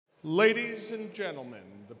Ladies and gentlemen,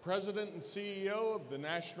 the President and CEO of the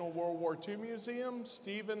National World War II Museum,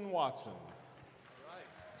 Stephen Watson. All right.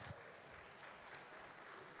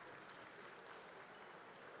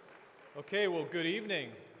 Okay, well, good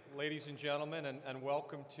evening, ladies and gentlemen, and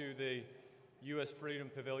welcome to the U.S.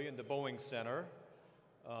 Freedom Pavilion, the Boeing Center.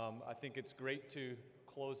 I think it's great to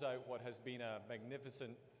close out what has been a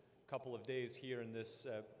magnificent couple of days here in this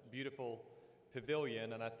beautiful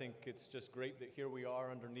pavilion, and I think it's just great that here we are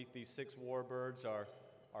underneath these 6 warbirds, our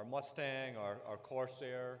Mustang, our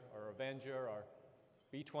Corsair, our Avenger, our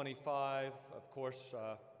B-25, of course,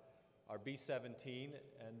 our B-17,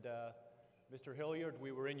 and Mr. Hilliard,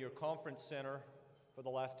 we were in your conference center for the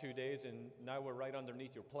last 2 days, and now we're right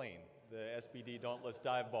underneath your plane, the SBD Dauntless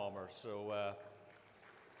dive bomber, so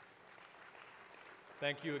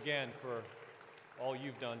thank you again for all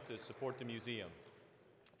you've done to support the museum.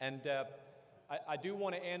 And I do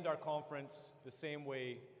want to end our conference the same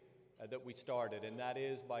way that we started, and that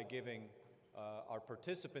is by giving our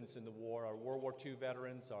participants in the war, our World War II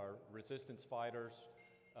veterans, our resistance fighters,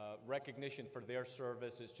 recognition for their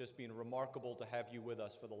service. It's just been remarkable to have you with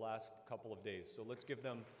us for the last couple of days. So let's give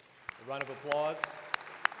them a round of applause.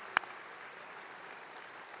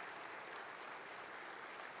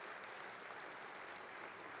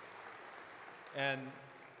 And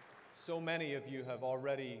so many of you have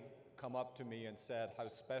already come up to me and said how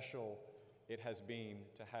special it has been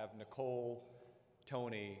to have Nicole,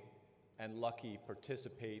 Tony, and Lucky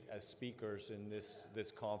participate as speakers in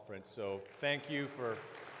this conference. So thank you for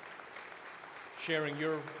sharing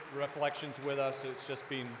your reflections with us. It's just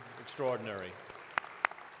been extraordinary.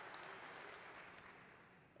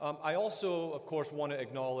 I also, of course, want to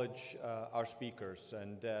acknowledge our speakers.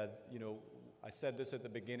 And, you know, I said this at the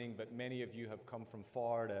beginning, but many of you have come from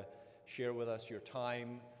far to share with us your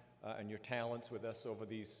time and your talents with us over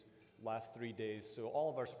these last 3 days. So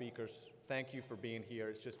all of our speakers, thank you for being here.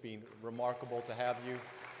 It's just been remarkable to have you.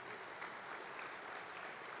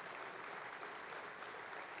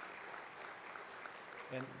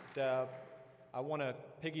 And I want to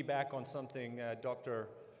piggyback on something Dr.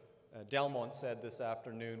 Delmont said this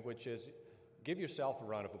afternoon, which is give yourself a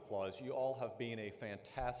round of applause. You all have been a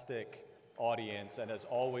fantastic audience and as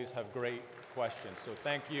always have great questions. So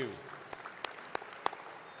thank you.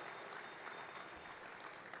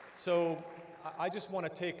 So I just want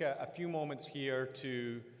to take a few moments here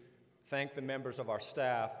to thank the members of our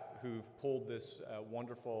staff who've pulled this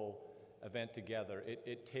wonderful event together.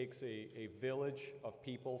 It takes a village of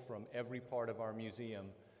people from every part of our museum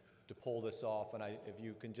to pull this off, and if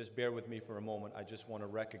you can just bear with me for a moment, I just want to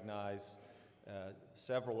recognize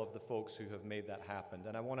several of the folks who have made that happen.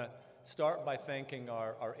 And I want to start by thanking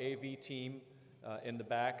our AV team in the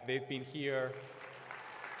back. They've been here.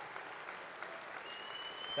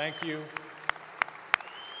 Thank you.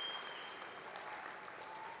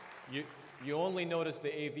 You only notice the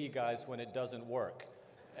AV guys when it doesn't work,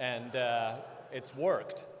 and it's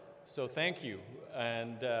worked, so thank you.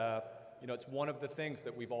 And you know, it's one of the things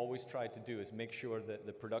that we've always tried to do is make sure that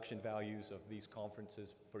the production values of these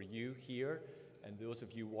conferences for you here and those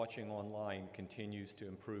of you watching online continues to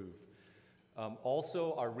improve.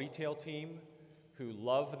 Also, our retail team, who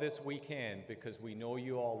love this weekend because we know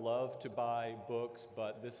you all love to buy books,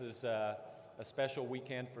 but this is a special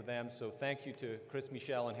weekend for them. So thank you to Chris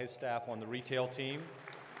Michel and his staff on the retail team.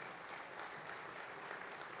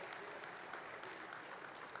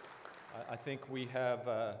 I think we have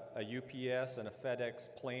a UPS and a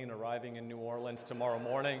FedEx plane arriving in New Orleans tomorrow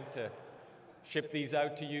morning to ship these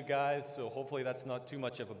out to you guys. So hopefully that's not too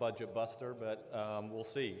much of a budget buster, but we'll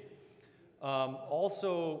see.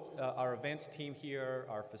 Also, our events team here,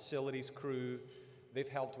 our facilities crew, they've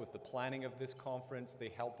helped with the planning of this conference. They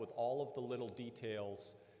help with all of the little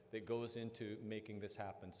details that goes into making this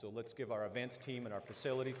happen. So let's give our events team and our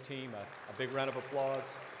facilities team a big round of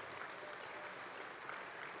applause.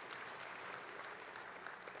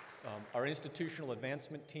 Our institutional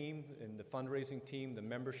advancement team and the fundraising team, the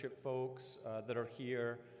membership folks that are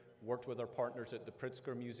here, worked with our partners at the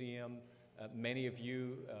Pritzker Museum. Many of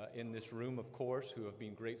you in this room, of course, who have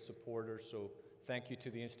been great supporters, so thank you to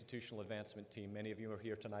the institutional advancement team. Many of you are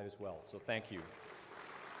here tonight as well, so thank you.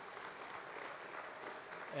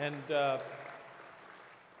 And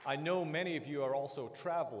I know many of you are also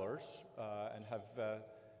travelers and have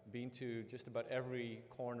been to just about every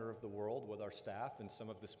corner of the world with our staff and some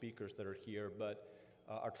of the speakers that are here, but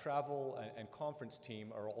our travel and conference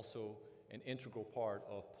team are also an integral part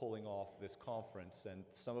of pulling off this conference. And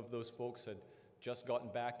some of those folks had just gotten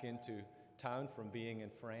back into town from being in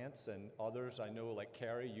France, and others I know, like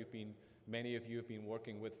Carrie, many of you have been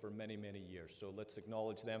working with for many, many years. So let's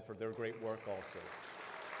acknowledge them for their great work also.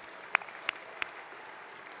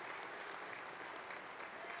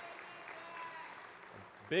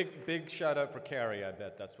 Big shout out for Carrie, I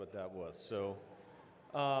bet that's what that was. So,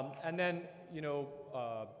 and then,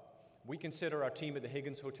 we consider our team at the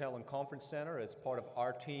Higgins Hotel and Conference Center as part of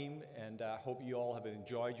our team, and I hope you all have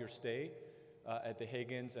enjoyed your stay at the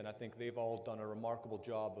Higgins, and I think they've all done a remarkable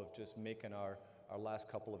job of just making our last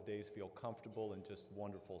couple of days feel comfortable and just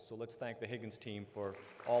wonderful. So let's thank the Higgins team for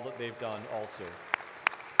all that they've done also.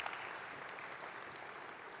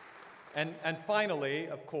 And finally,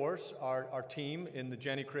 of course, our team in the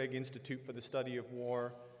Jenny Craig Institute for the Study of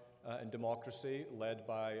War and Democracy, led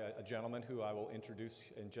by a gentleman who I will introduce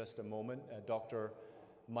in just a moment, Dr.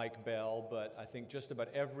 Mike Bell. But I think just about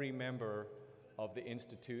every member of the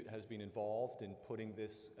Institute has been involved in putting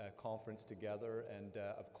this conference together. And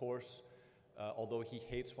of course, although he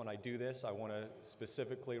hates when I do this, I want to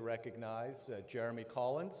specifically recognize Jeremy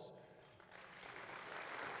Collins,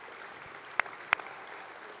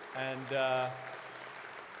 and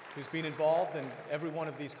who's been involved in every one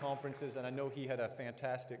of these conferences, and I know he had a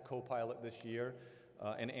fantastic co-pilot this year,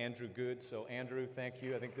 and Andrew Good. So Andrew, thank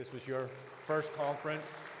you. I think this was your first conference.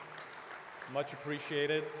 Much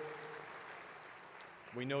appreciated.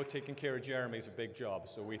 We know taking care of Jeremy is a big job,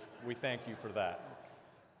 so we thank you for that.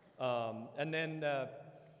 And then,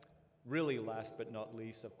 really last but not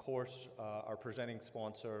least, of course, our presenting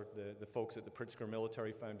sponsor, the folks at the Pritzker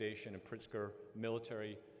Military Foundation and Pritzker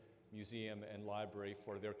Military Museum and Library,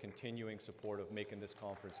 for their continuing support of making this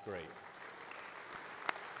conference great.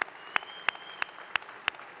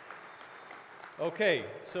 Okay,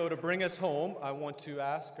 so to bring us home, I want to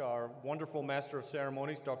ask our wonderful Master of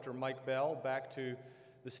Ceremonies, Dr. Mike Bell, back to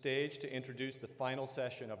the stage to introduce the final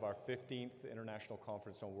session of our 15th International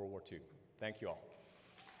Conference on World War II. Thank you all.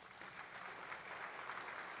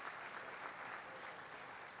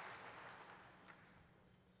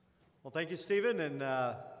 Well, thank you, Stephen, and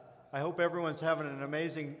I hope everyone's having an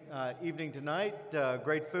amazing evening tonight.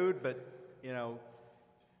 Great food, but,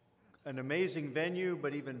 an amazing venue,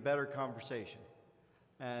 but even better conversation.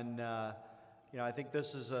 And, I think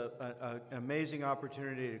this is an amazing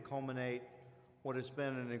opportunity to culminate what has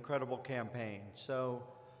been an incredible campaign. So,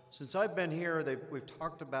 since I've been here, we've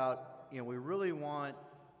talked about, we really want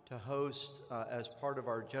to host, as part of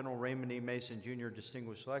our General Raymond E. Mason Jr.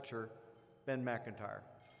 Distinguished Lecture, Ben Macintyre.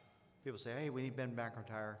 People say, hey, we need Ben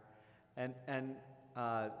Macintyre. And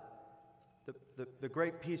the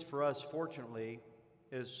great piece for us, fortunately,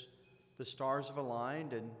 is the stars have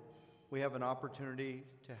aligned, and we have an opportunity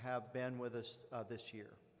to have Ben with us this year.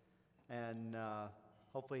 And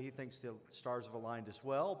hopefully he thinks the stars have aligned as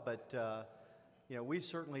well, but we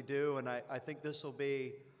certainly do, and I think this will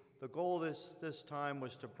be, the goal this time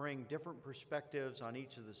was to bring different perspectives on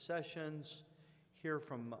each of the sessions, hear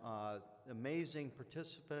from amazing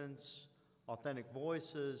participants, authentic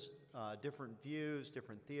voices, different views,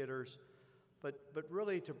 different theaters, but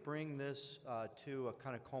really to bring this to a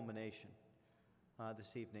kind of culmination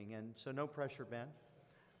this evening. And so no pressure, Ben.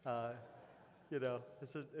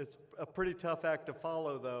 It's a pretty tough act to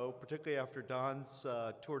follow, though, particularly after Don's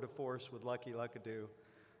tour de force with Lucky Luckadoo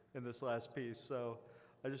in this last piece. So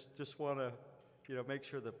I just want to, make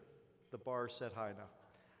sure that the bar is set high enough.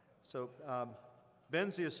 So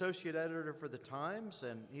Ben's the associate editor for the Times,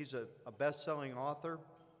 and he's a best-selling author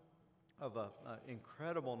of an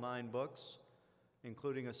incredible 9 books,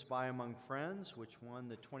 including A Spy Among Friends, which won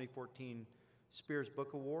the 2014 Spears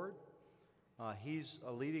Book Award. He's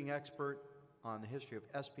a leading expert on the history of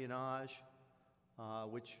espionage,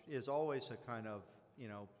 which is always a kind of,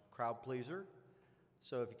 crowd pleaser.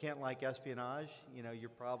 So if you can't like espionage, you're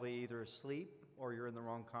probably either asleep or you're in the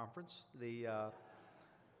wrong conference.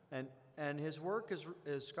 And his work,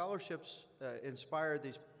 his scholarships inspired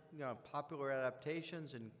these popular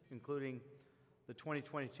adaptations, including the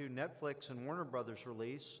 2022 Netflix and Warner Brothers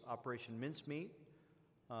release, Operation Mincemeat,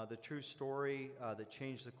 the true story that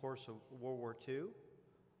changed the course of World War II.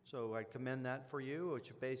 So I commend that for you, which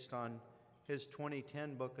is based on his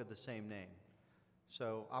 2010 book of the same name.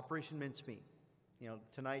 So Operation Mincemeat.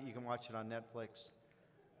 Tonight you can watch it on Netflix,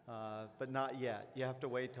 but not yet. You have to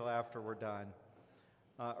wait till after we're done.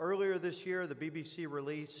 Earlier this year, the BBC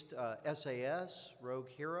released SAS, Rogue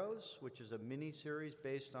Heroes, which is a mini-series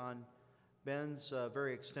based on Ben's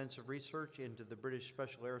very extensive research into the British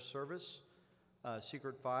Special Air Service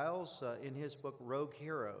secret files in his book, Rogue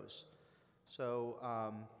Heroes. So,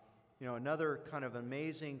 another kind of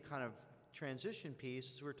amazing kind of transition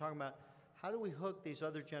piece is we're talking about how do we hook these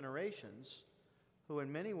other generations who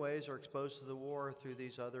in many ways are exposed to the war through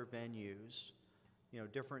these other venues,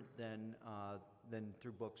 different than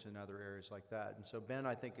through books and other areas like that. And so, Ben,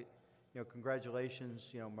 I think, congratulations.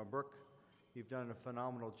 Mabruk, you've done a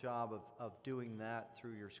phenomenal job of doing that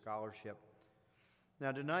through your scholarship.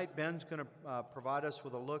 Now tonight, Ben's going to provide us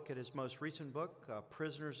with a look at his most recent book,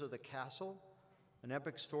 Prisoners of the Castle, an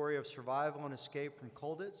epic story of survival and escape from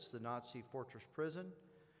Colditz, the Nazi fortress prison,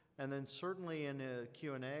 and then certainly in a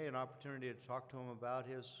Q&A, an opportunity to talk to him about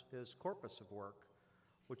his corpus of work,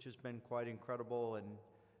 which has been quite incredible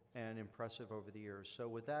and impressive over the years. So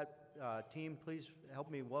with that, team, please help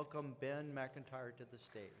me welcome Ben Macintyre to the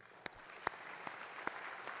stage.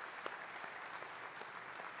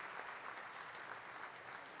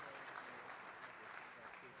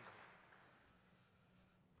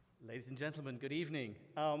 Ladies and gentlemen, good evening.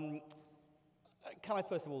 Can I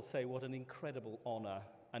first of all say what an incredible honor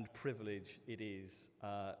and privilege it is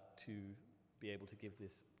to be able to give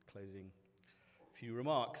this closing few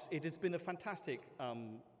remarks. It has been a fantastic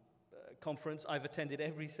conference. I've attended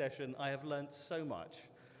every session. I have learned so much.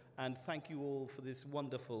 And thank you all for this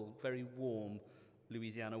wonderful, very warm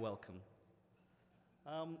Louisiana welcome.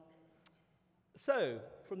 So,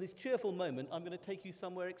 from this cheerful moment, I'm going to take you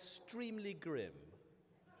somewhere extremely grim.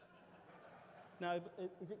 Now,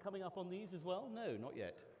 is it coming up on these as well? No, not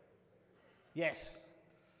yet. Yes.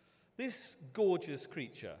 This gorgeous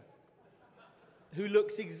creature, who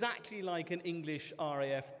looks exactly like an English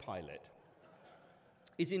RAF pilot,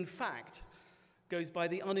 is in fact, goes by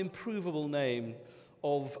the unimprovable name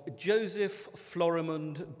of Joseph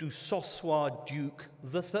Florimond du Sossois Duke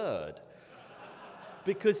III,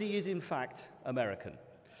 because he is in fact American.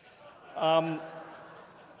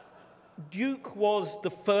 Duke was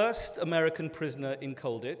the first American prisoner in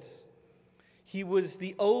Colditz. He was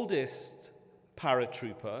the oldest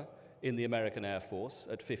paratrooper in the American Air Force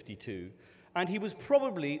at 52, and he was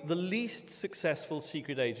probably the least successful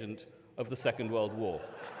secret agent of the Second World War.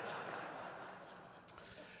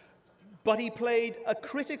 But he played a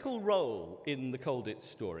critical role in the Colditz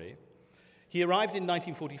story. He arrived in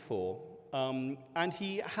 1944, and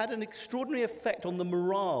he had an extraordinary effect on the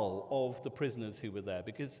morale of the prisoners who were there,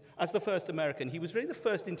 because as the first American, he was really the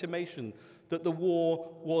first intimation that the war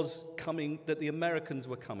was coming, that the Americans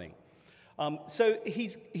were coming. So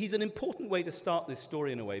he's an important way to start this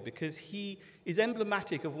story in a way, because he is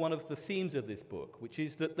emblematic of one of the themes of this book, which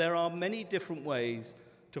is that there are many different ways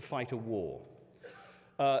to fight a war.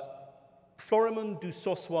 Florimond du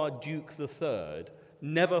Sossois Duke III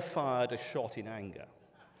never fired a shot in anger.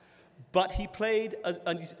 But he played,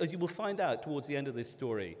 as you will find out towards the end of this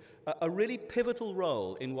story, a really pivotal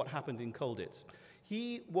role in what happened in Colditz.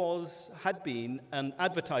 He had been an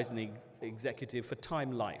advertising executive for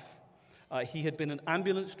Time Life. He had been an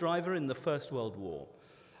ambulance driver in the First World War.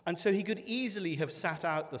 And so he could easily have sat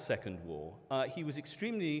out the Second War. He was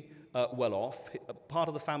extremely well off. Part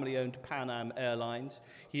of the family owned Pan Am Airlines.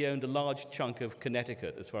 He owned a large chunk of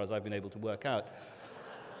Connecticut, as far as I've been able to work out.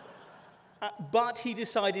 But he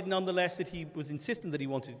decided nonetheless that he was insistent that he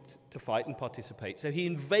wanted to fight and participate. So he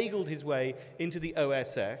inveigled his way into the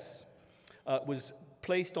OSS, was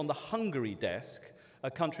placed on the Hungary desk, a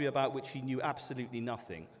country about which he knew absolutely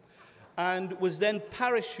nothing, and was then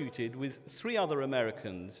parachuted with 3 other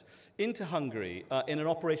Americans into Hungary in an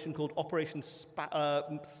operation called Operation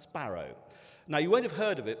Sparrow. Now, you won't have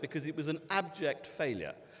heard of it because it was an abject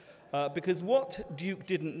failure. Because what Duke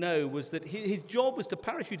didn't know was that his job was to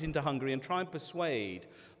parachute into Hungary and try and persuade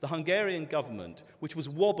the Hungarian government, which was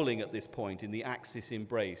wobbling at this point in the Axis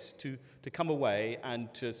embrace, to come away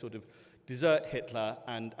and to sort of desert Hitler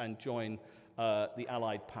and join the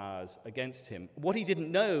Allied powers against him. What he didn't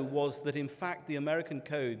know was that, in fact, the American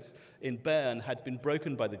codes in Bern had been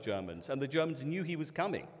broken by the Germans, and the Germans knew he was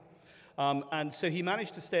coming. And so he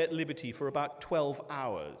managed to stay at liberty for about 12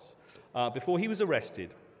 hours before he was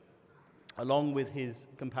arrested, along with his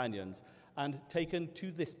companions, and taken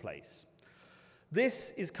to this place.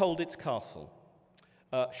 This is Colditz Castle,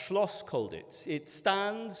 Schloss Colditz. It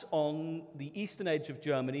stands on the eastern edge of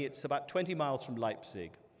Germany. It's about 20 miles from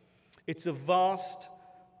Leipzig. It's a vast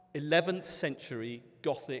 11th century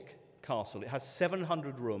Gothic castle. It has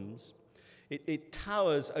 700 rooms. It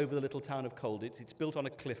towers over the little town of Colditz. It's built on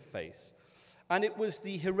a cliff face. And it was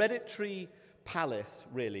the hereditary palace,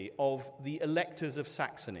 really, of the electors of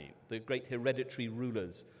Saxony, the great hereditary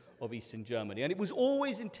rulers of Eastern Germany. And it was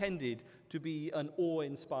always intended to be an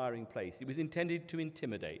awe-inspiring place. It was intended to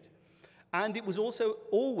intimidate. And it was also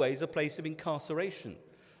always a place of incarceration.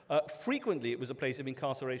 Frequently, it was a place of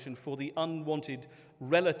incarceration for the unwanted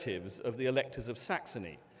relatives of the electors of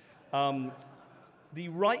Saxony. The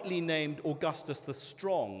rightly named Augustus the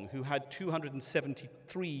Strong, who had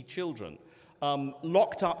 273 children,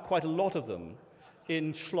 locked up quite a lot of them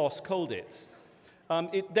in Schloss Colditz.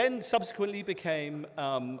 It then subsequently became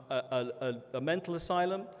a mental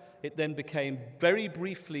asylum. It then became very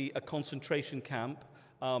briefly a concentration camp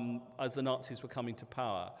as the Nazis were coming to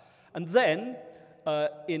power. And then,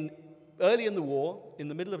 early in the war, in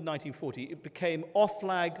the middle of 1940, it became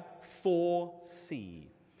Oflag 4C,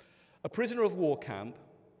 a prisoner of war camp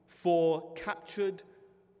for captured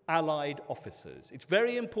Allied officers. It's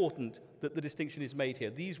very important that the distinction is made here.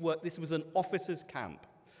 This was an officers' camp,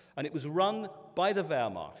 and it was run by the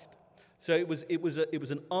Wehrmacht. So it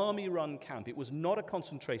was an army-run camp. It was not a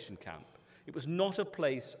concentration camp. It was not a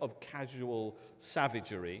place of casual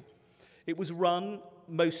savagery. It was run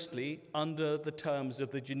mostly under the terms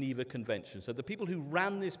of the Geneva Convention. So the people who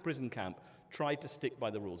ran this prison camp tried to stick by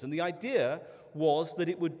the rules. And the idea was that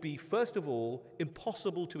it would be, first of all,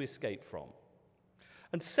 impossible to escape from.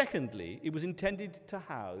 And secondly, it was intended to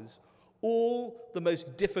house all the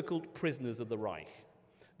most difficult prisoners of the Reich.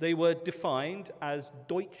 They were defined as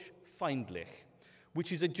Deutschfeindlich,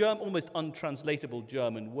 which is a almost untranslatable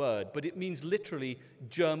German word, but it means literally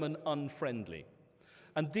German unfriendly.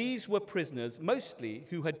 And these were prisoners, mostly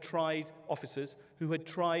officers who had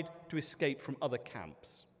tried to escape from other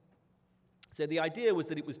camps. So the idea was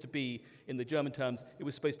that it was to be, in the German terms, it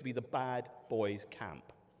was supposed to be the bad boys'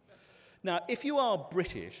 camp. Now, if you are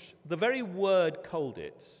British, the very word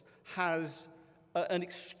Colditz has an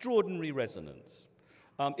extraordinary resonance.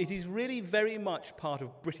 It is really very much part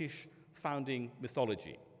of British founding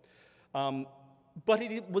mythology. But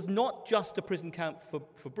it was not just a prison camp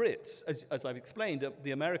for Brits. As I've explained,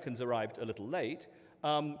 the Americans arrived a little late,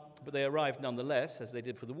 but they arrived nonetheless, as they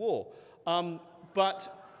did for the war.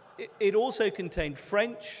 But it also contained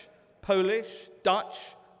French, Polish, Dutch,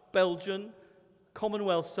 Belgian,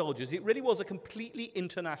 Commonwealth soldiers. It really was a completely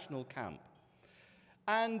international camp.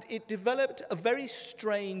 And it developed a very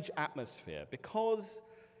strange atmosphere because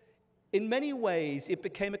in many ways it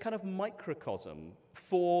became a kind of microcosm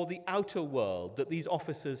for the outer world that these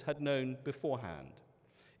officers had known beforehand.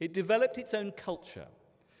 It developed its own culture.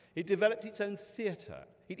 It developed its own theatre.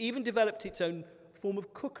 It even developed its own form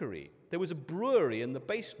of cookery. There was a brewery in the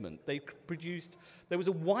basement. There was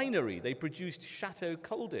a winery. They produced Chateau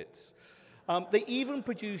Colditz. They even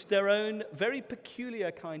produced their own very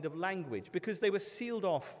peculiar kind of language because they were sealed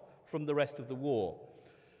off from the rest of the war.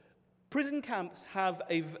 Prisoner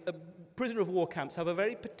of war camps have a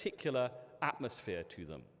very particular atmosphere to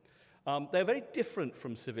them. They're very different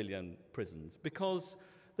from civilian prisons because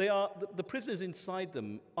the prisoners inside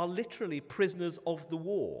them are literally prisoners of the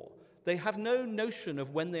war. They have no notion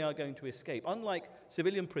of when they are going to escape. Unlike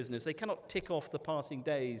civilian prisoners, they cannot tick off the passing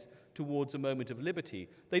days towards a moment of liberty.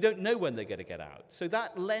 They don't know when they're going to get out. So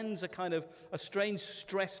that lends a strange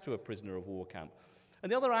stress to a prisoner of war camp.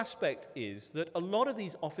 And the other aspect is that a lot of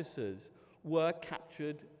these officers were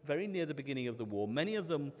captured very near the beginning of the war. Many of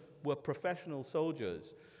them were professional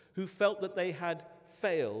soldiers who felt that they had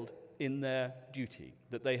failed in their duty,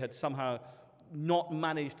 that they had somehow not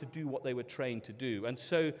managed to do what they were trained to do. And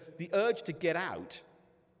so the urge to get out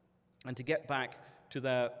and to get back to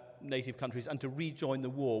their native countries and to rejoin the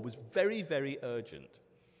war was very, very urgent.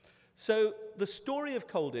 So the story of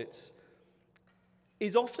Colditz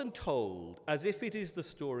is often told as if it is the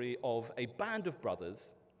story of a band of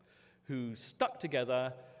brothers who stuck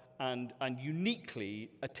together and uniquely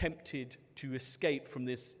attempted to escape from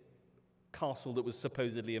this castle that was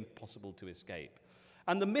supposedly impossible to escape.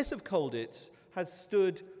 And the myth of Colditz has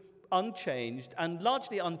stood unchanged and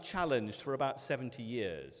largely unchallenged for about 70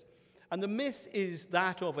 years. And the myth is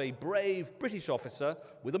that of a brave British officer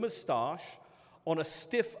with a moustache on a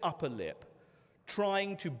stiff upper lip,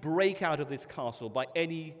 trying to break out of this castle by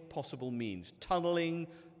any possible means, tunneling,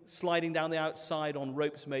 sliding down the outside on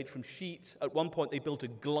ropes made from sheets. At one point, they built a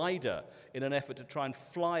glider in an effort to try and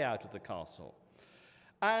fly out of the castle.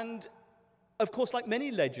 And, of course, like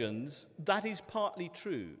many legends, that is partly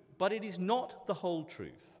true, but it is not the whole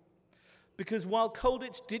truth. Because while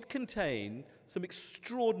Colditz did contain some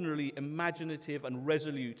extraordinarily imaginative and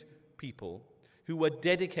resolute people who were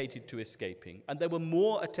dedicated to escaping, and there were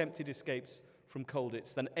more attempted escapes from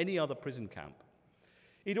Colditz than any other prison camp,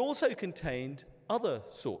 it also contained other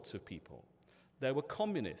sorts of people. There were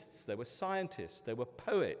communists, there were scientists, there were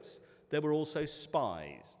poets, there were also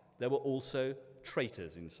spies, there were also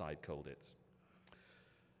traitors inside Colditz.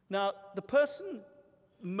 Now, the person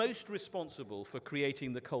most responsible for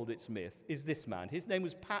creating the Colditz myth is this man. His name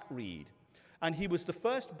was Pat Reed, and he was the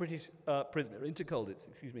first British prisoner into Colditz,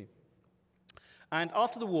 And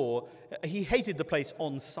after the war, he hated the place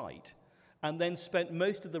on sight, and then spent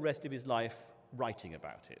most of the rest of his life writing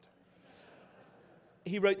about it.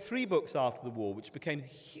 He wrote 3 books after the war, which became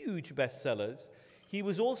huge bestsellers. He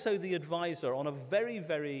was also the advisor on a very,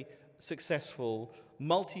 very successful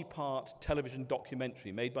multi-part television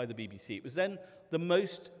documentary made by the BBC. It was then the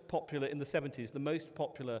most popular, in the 70s, the most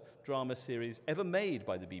popular drama series ever made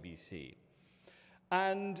by the BBC.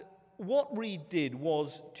 And what Reed did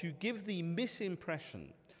was to give the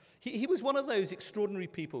misimpression. He was one of those extraordinary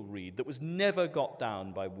people, Reed, that was never got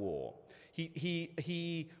down by war.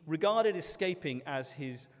 He regarded escaping as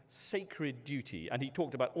his sacred duty, and he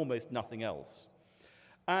talked about almost nothing else.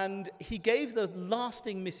 And he gave the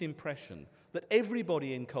lasting misimpression that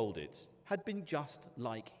everybody in Colditz had been just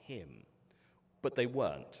like him, but they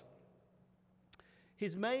weren't.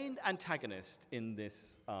 His main antagonist in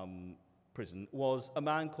this prison was a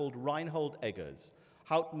man called Reinhold Eggers,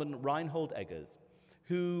 Hauptmann Reinhold Eggers,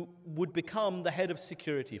 who would become the head of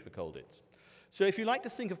security for Colditz. So if you like to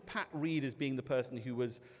think of Pat Reed as being the person who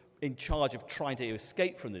was in charge of trying to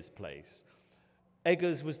escape from this place,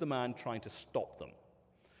 Eggers was the man trying to stop them.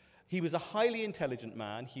 He was a highly intelligent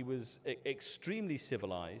man. He was extremely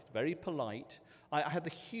civilized, very polite. I had the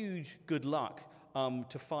huge good luck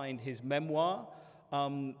to find his memoir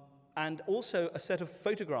and also a set of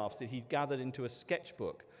photographs that he'd gathered into a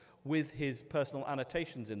sketchbook with his personal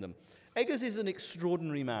annotations in them. Eggers is an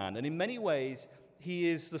extraordinary man, and in many ways, he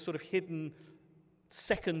is the sort of hidden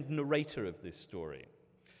second narrator of this story.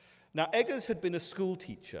 Now, Eggers had been a school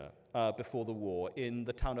teacher before the war in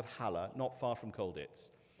the town of Halle, not far from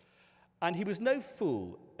Colditz. And he was no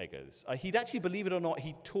fool, Eggers. He'd actually, believe it or not,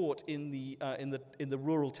 he taught in the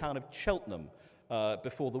rural town of Cheltenham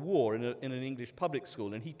before the war in an English public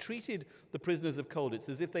school. And he treated the prisoners of Colditz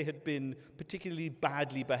as if they had been particularly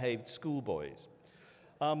badly behaved schoolboys.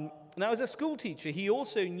 Now, as a school teacher, he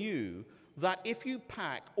also knew that if you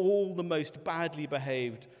pack all the most badly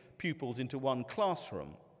behaved pupils into one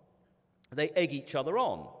classroom, they egg each other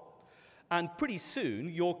on. And pretty soon,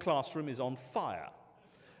 your classroom is on fire.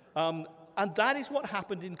 And that is what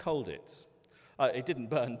happened in Colditz. It didn't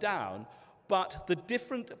burn down, but the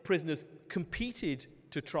different prisoners competed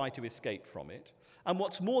to try to escape from it. And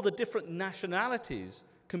what's more, the different nationalities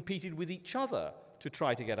competed with each other to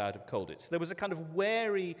try to get out of Colditz. There was a kind of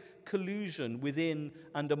wary collusion within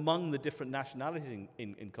and among the different nationalities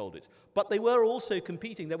in Colditz. But they were also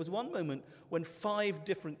competing. There was one moment when 5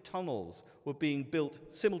 different tunnels were being built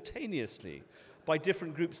simultaneously by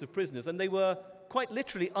different groups of prisoners, and they were quite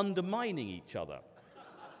literally undermining each other.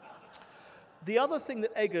 The other thing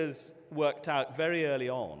that Eggers worked out very early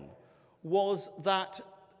on was that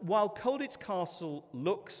while Colditz Castle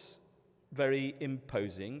looks very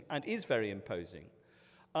imposing and is very imposing,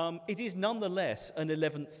 it is nonetheless an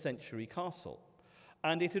 11th century castle.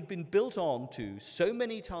 And it had been built on to so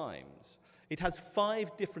many times. It has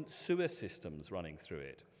 5 different sewer systems running through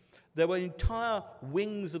it. There were entire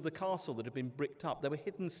wings of the castle that had been bricked up. There were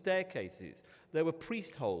hidden staircases. There were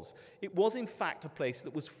priest holes. It was, in fact, a place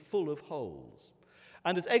that was full of holes.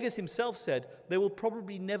 And as Eggers himself said, there will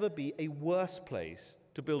probably never be a worse place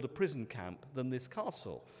to build a prison camp than this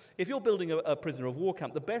castle. If you're building a prisoner of war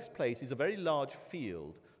camp, the best place is a very large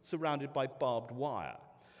field surrounded by barbed wire.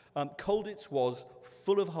 Colditz was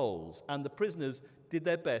full of holes, and the prisoners did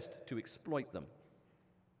their best to exploit them.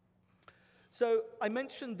 So I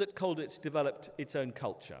mentioned that Colditz developed its own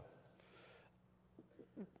culture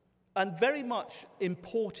and very much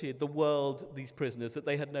imported the world, these prisoners, that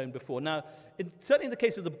they had known before. Now, certainly in the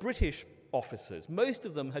case of the British officers, most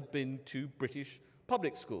of them had been to British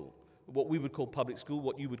public school, what we would call public school,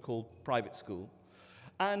 what you would call private school.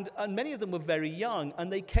 And many of them were very young,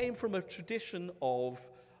 and they came from a tradition of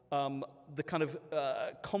the kind of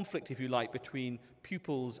conflict, if you like, between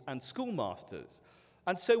pupils and schoolmasters.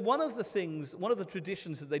 And so one of the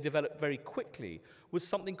traditions that they developed very quickly was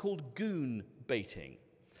something called goon baiting.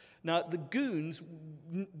 Now, the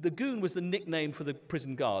goon was the nickname for the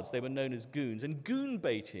prison guards. They were known as goons. And goon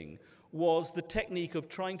baiting was the technique of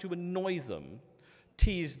trying to annoy them,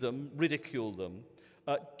 tease them, ridicule them,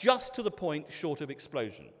 just to the point short of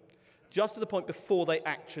explosion, just to the point before they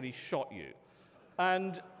actually shot you.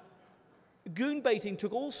 And goon baiting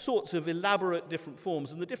took all sorts of elaborate different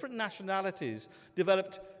forms, and the different nationalities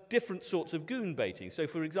developed different sorts of goon baiting. So,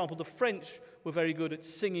 for example, the French were very good at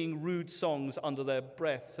singing rude songs under their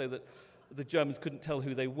breath so that the Germans couldn't tell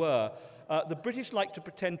who they were. The British liked to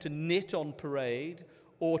pretend to knit on parade,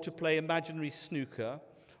 or to play imaginary snooker,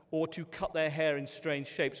 or to cut their hair in strange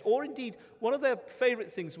shapes. Or indeed, one of their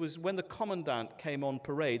favorite things was when the commandant came on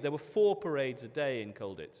parade. There were 4 parades a day in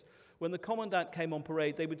Colditz. When the commandant came on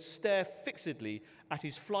parade, they would stare fixedly at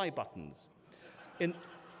his fly buttons in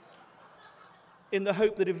the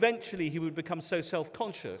hope that eventually he would become so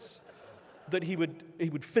self-conscious that he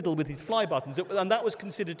would fiddle with his fly buttons. And that was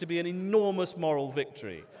considered to be an enormous moral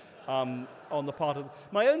victory. on the part of...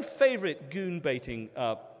 My own favourite goon baiting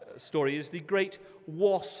story is the great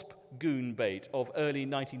wasp goon bait of early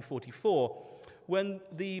 1944, when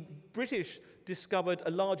the British discovered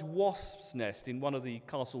a large wasp's nest in one of the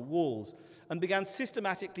castle walls and began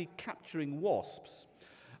systematically capturing wasps.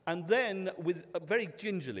 And then, very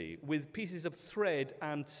gingerly, with pieces of thread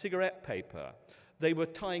and cigarette paper, they were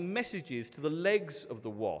tying messages to the legs of the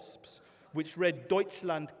wasps, which read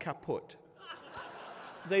Deutschland kaputt.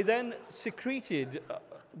 They then secreted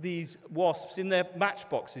these wasps in their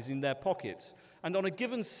matchboxes in their pockets, and on a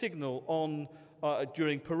given signal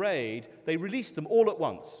during parade, they released them all at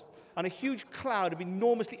once. And a huge cloud of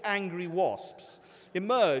enormously angry wasps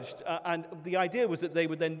emerged, and the idea was that they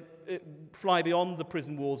would then fly beyond the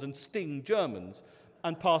prison walls and sting Germans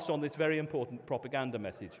and pass on this very important propaganda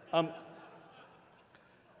message.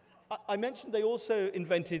 I mentioned they also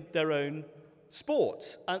invented their own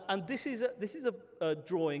sports, and this is a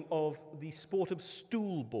drawing of the sport of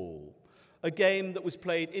stool ball, a game that was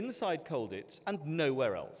played inside Colditz and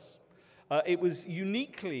nowhere else. It was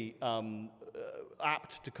uniquely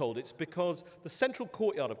apt to Colditz because the central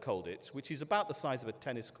courtyard of Colditz, which is about the size of a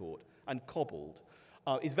tennis court and cobbled,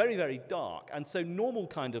 is very, very dark, and so normal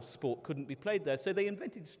kind of sport couldn't be played there. So they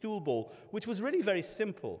invented stool ball, which was really very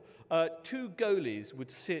simple. Two goalies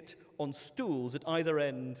would sit on stools at either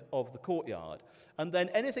end of the courtyard, and then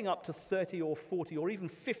anything up to 30 or 40 or even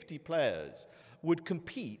 50 players would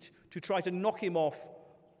compete to try to knock him off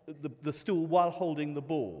the stool while holding the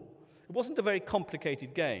ball. It wasn't a very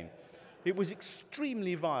complicated game. It was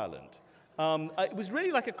extremely violent. It was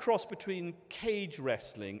really like a cross between cage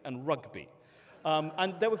wrestling and rugby.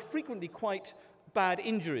 And there were frequently quite bad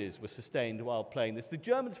injuries were sustained while playing this. The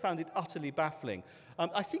Germans found it utterly baffling.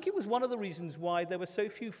 I think it was one of the reasons why there were so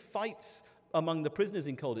few fights among the prisoners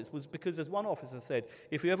in Colditz, was because, as one officer said,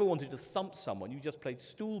 if you ever wanted to thump someone, you just played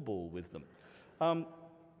stool ball with them. Oh,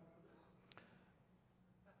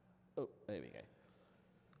 there we go.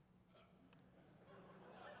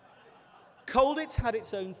 Colditz had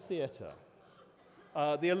its own theatre.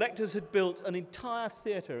 The electors had built an entire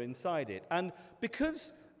theatre inside it, and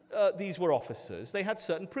because these were officers, they had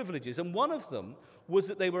certain privileges, and one of them was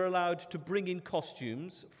that they were allowed to bring in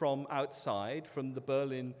costumes from outside, from the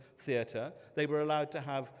Berlin theatre. They were allowed to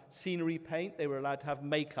have scenery paint, they were allowed to have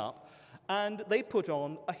makeup, and they put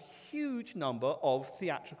on a huge number of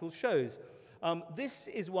theatrical shows. This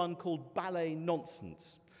is one called Ballet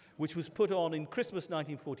Nonsense, which was put on in Christmas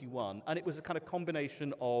 1941, and it was a kind of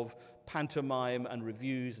combination of pantomime and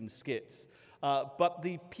revues and skits. But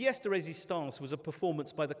the pièce de résistance was a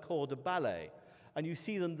performance by the Corps de Ballet, and you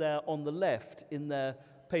see them there on the left in their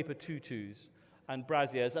paper tutus and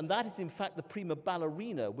brassieres, and that is in fact the prima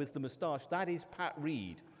ballerina with the moustache. That is Pat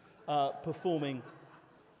Reed performing.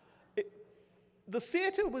 The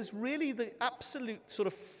theatre was really the absolute sort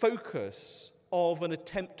of focus of an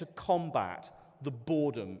attempt to combat the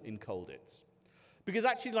boredom in Colditz. Because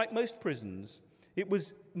actually, like most prisons,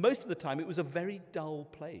 most of the time, it was a very dull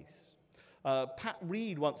place. Pat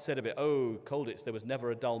Reed once said of it, "Oh, Colditz, there was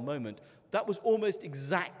never a dull moment." That was almost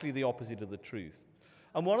exactly the opposite of the truth.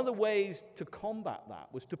 And one of the ways to combat that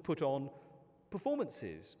was to put on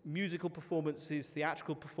performances, musical performances,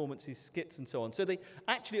 theatrical performances, skits, and so on. So they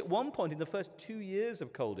actually, at one point in the first 2 years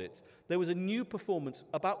of Colditz, there was a new performance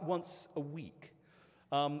about once a week.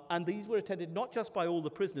 And these were attended not just by all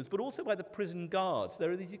the prisoners, but also by the prison guards.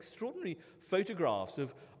 There are these extraordinary photographs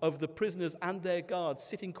of the prisoners and their guards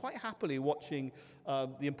sitting quite happily watching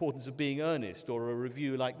The Importance of Being Earnest or a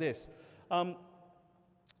review like this.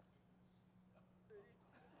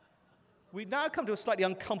 We now come to a slightly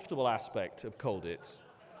uncomfortable aspect of Colditz,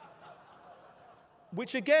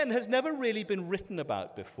 which again has never really been written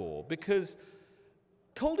about before, because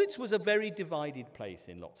Colditz was a very divided place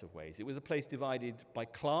in lots of ways. It was a place divided by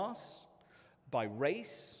class, by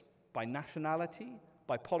race, by nationality,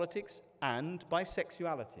 by politics, and by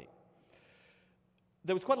sexuality.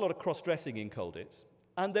 There was quite a lot of cross-dressing in Colditz,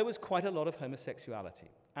 and there was quite a lot of homosexuality.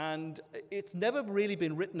 And it's never really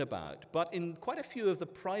been written about, but in quite a few of the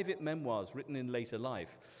private memoirs written in later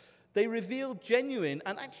life, they reveal genuine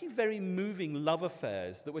and actually very moving love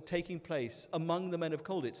affairs that were taking place among the men of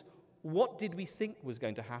Colditz. What did we think was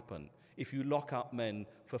going to happen if you lock up men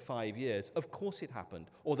for 5 years? Of course it happened,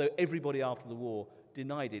 although everybody after the war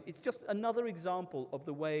denied it. It's just another example of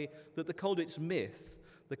the way that the Colditz myth,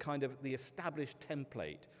 the established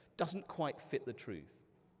template, doesn't quite fit the truth.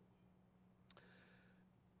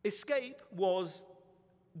 Escape was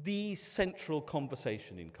the central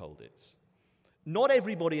conversation in Colditz. Not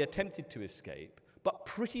everybody attempted to escape, but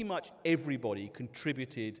pretty much everybody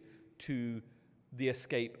contributed to the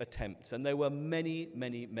escape attempts, and there were many,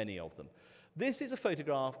 many, many of them. This is a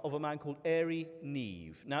photograph of a man called Airy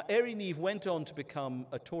Neave. Now, Airy Neave went on to become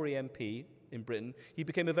a Tory MP in Britain. He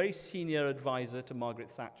became a very senior advisor to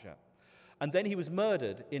Margaret Thatcher. And then he was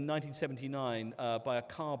murdered in 1979 by a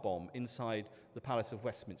car bomb inside the Palace of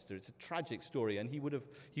Westminster. It's a tragic story, and he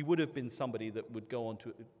would have been somebody that would go on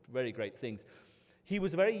to very great things. He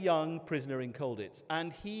was a very young prisoner in Colditz,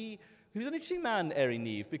 and he was an interesting man, Airy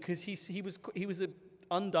Neave, because he was an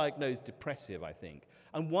undiagnosed depressive, I think.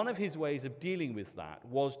 And one of his ways of dealing with that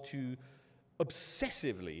was to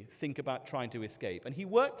obsessively think about trying to escape. And he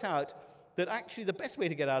worked out that actually the best way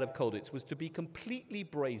to get out of Colditz was to be completely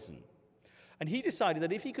brazen. And he decided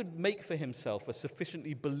that if he could make for himself a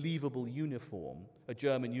sufficiently believable uniform, a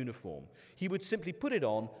German uniform, he would simply put it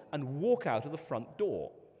on and walk out of the front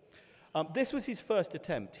door. This was his first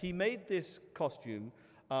attempt. He made this costume,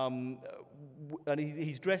 and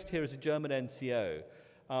he's dressed here as a German NCO.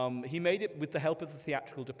 He made it with the help of the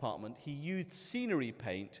theatrical department. He used scenery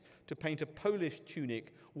paint to paint a Polish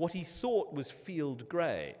tunic, what he thought was field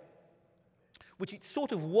grey, which it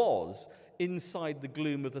sort of was inside the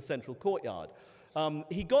gloom of the central courtyard.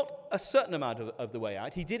 He got a certain amount of the way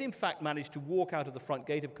out. He did, in fact, manage to walk out of the front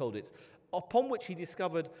gate of Colditz, upon which he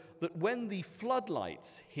discovered that when the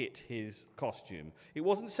floodlights hit his costume, it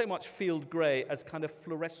wasn't so much field grey as kind of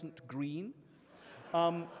fluorescent green.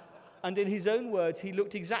 And in his own words, he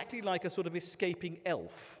looked exactly like a sort of escaping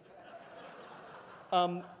elf.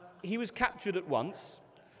 He was captured at once.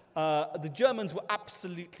 The Germans were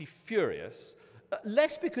absolutely furious.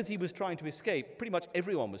 Less because he was trying to escape. Pretty much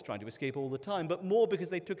everyone was trying to escape all the time, but more because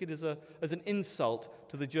they took it as an insult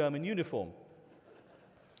to the German uniform.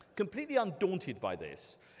 Completely undaunted by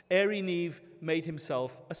this, Airy Neave made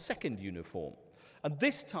himself a second uniform. And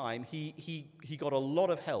this time, he got a lot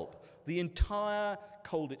of help. The entire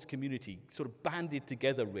Colditz community sort of banded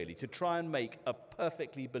together, really, to try and make a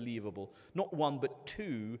perfectly believable, not one but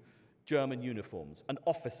two German uniforms, and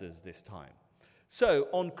officers this time. So,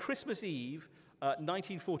 on Christmas Eve,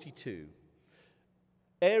 1942,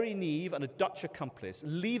 Airy Neave and a Dutch accomplice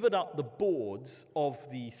levered up the boards of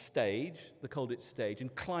the stage, the Colditz stage,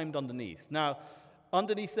 and climbed underneath. Now,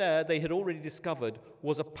 underneath there, they had already discovered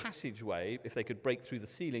was a passageway, if they could break through the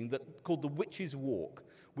ceiling, called the Witch's Walk,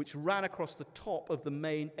 which ran across the top of the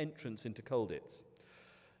main entrance into Colditz.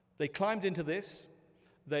 They climbed into this.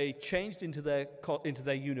 They changed into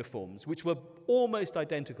their uniforms, which were almost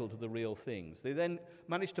identical to the real things. They then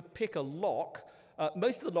managed to pick a lock.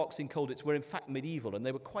 Most of the locks in Colditz were in fact medieval, and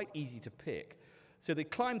they were quite easy to pick. So they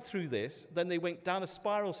climbed through this, then they went down a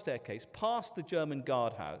spiral staircase, past the German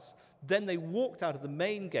guardhouse, then they walked out of the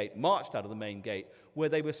main gate, marched out of the main gate, where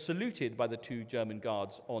they were saluted by the two German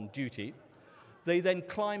guards on duty. They then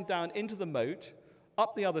climbed down into the moat,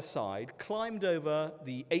 up the other side, climbed over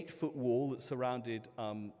the 8-foot wall that surrounded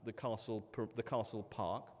the castle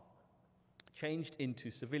park, changed into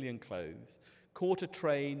civilian clothes, caught a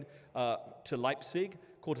train to Leipzig,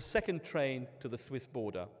 caught a second train to the Swiss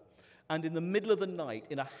border, and in the middle of the night,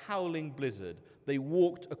 in a howling blizzard, they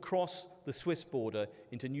walked across the Swiss border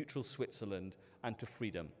into neutral Switzerland and to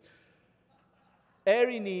freedom.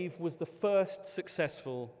 Airy Neave was the first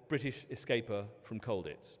successful British escaper from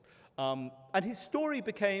Colditz. And his story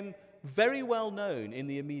became very well known in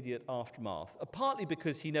the immediate aftermath, partly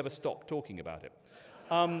because he never stopped talking about it.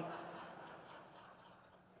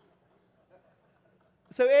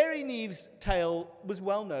 So Airy Neave's tale was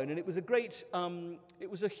well known, and it was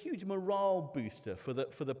a huge morale booster for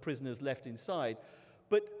the prisoners left inside.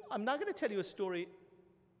 But I'm now going to tell you a story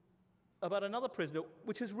about another prisoner,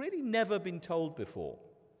 which has really never been told before.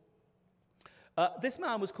 This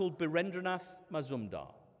man was called Birendranath Mazumdar,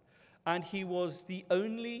 and he was the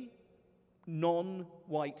only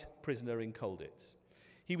non-white prisoner in Colditz.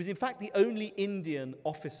 He was, in fact, the only Indian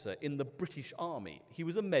officer in the British Army. He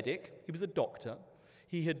was a medic, he was a doctor.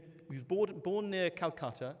 He was born near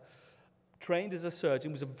Calcutta, trained as a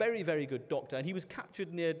surgeon, was a very, very good doctor, and he was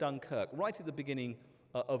captured near Dunkirk right at the beginning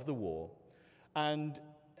of the war. And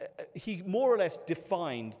he more or less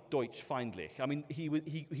defined Deutschfeindlich. I mean,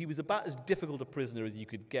 he was about as difficult a prisoner as you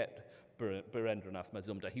could get, Birendranath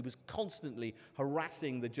Mazumdar. He was constantly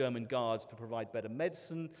harassing the German guards to provide better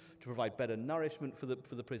medicine, to provide better nourishment for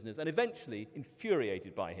the prisoners, and eventually,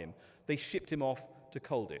 infuriated by him, they shipped him off to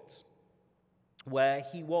Colditz, where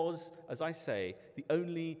he was, as I say, the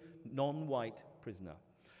only non-white prisoner.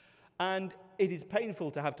 And it is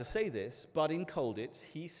painful to have to say this, but in Colditz,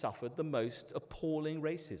 he suffered the most appalling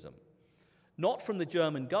racism. Not from the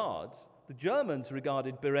German guards. The Germans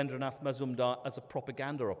regarded Birendranath Mazumdar as a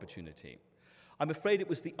propaganda opportunity. I'm afraid it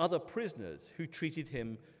was the other prisoners who treated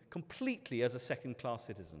him completely as a second-class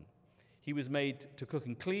citizen. He was made to cook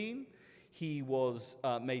and clean. He was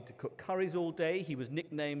made to cook curries all day. He was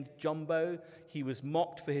nicknamed Jumbo. He was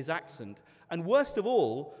mocked for his accent. And worst of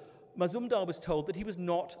all, Mazumdar was told that he was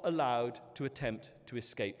not allowed to attempt to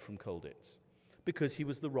escape from Colditz because he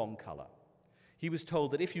was the wrong color. He was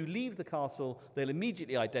told that if you leave the castle, they'll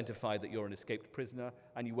immediately identify that you're an escaped prisoner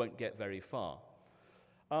and you won't get very far.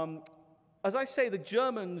 As I say, the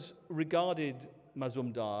Germans regarded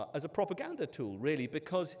Mazumdar as a propaganda tool, really,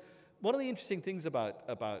 because one of the interesting things about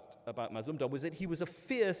Mazumdar was that he was a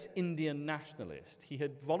fierce Indian nationalist. He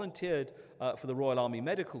had volunteered for the Royal Army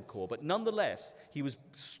Medical Corps, but nonetheless, he was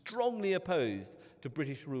strongly opposed to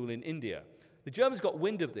British rule in India. The Germans got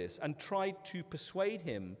wind of this and tried to persuade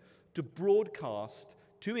him to broadcast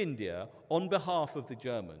to India on behalf of the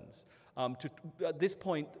Germans. At this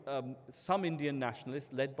point, some Indian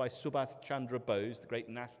nationalists, led by Subhas Chandra Bose, the great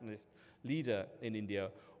nationalist leader in India,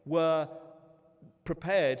 were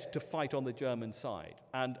prepared to fight on the German side.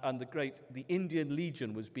 And the Indian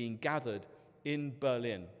Legion was being gathered in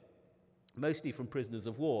Berlin, mostly from prisoners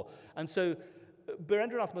of war. And so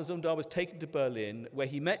Birendranath Mazumdar was taken to Berlin, where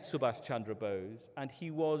he met Subhas Chandra Bose, and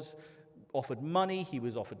he was offered money, he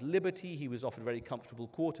was offered liberty, he was offered very comfortable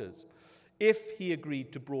quarters, if he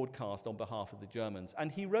agreed to broadcast on behalf of the Germans.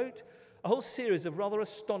 And he wrote a whole series of rather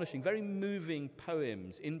astonishing, very moving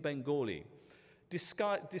poems in Bengali,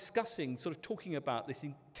 discussing, sort of talking about this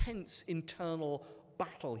intense internal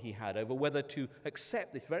battle he had over whether to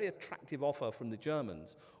accept this very attractive offer from the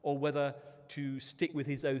Germans or whether to stick with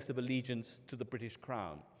his oath of allegiance to the British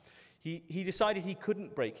Crown. He decided he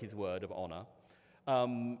couldn't break his word of honor.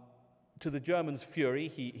 To the Germans' fury,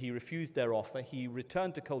 he refused their offer. He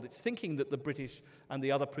returned to Colditz, thinking that the British and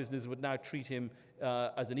the other prisoners would now treat him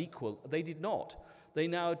as an equal. They did not. They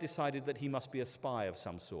now decided that he must be a spy of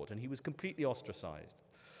some sort, and he was completely ostracized.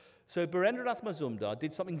 So Birendranath Mazumdar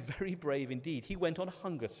did something very brave indeed. He went on a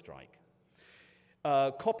hunger strike.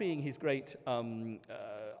 Copying his great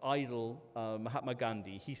idol, Mahatma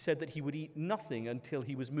Gandhi, he said that he would eat nothing until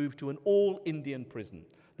he was moved to an all-Indian prison.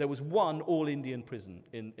 There was one all-Indian prison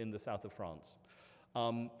in the south of France.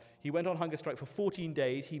 He went on hunger strike for 14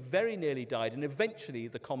 days. He very nearly died, and eventually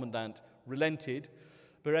the commandant relented.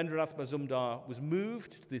 Birendranath Mazumdar was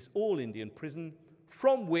moved to this all-Indian prison,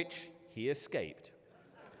 from which he escaped.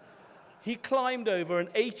 He climbed over an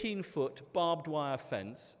 18-foot barbed wire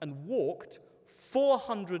fence and walked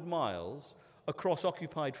 400 miles across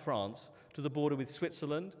occupied France to the border with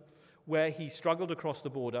Switzerland, where he struggled across the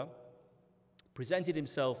border, presented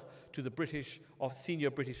himself to the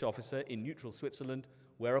senior British officer in neutral Switzerland,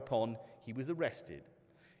 whereupon he was arrested.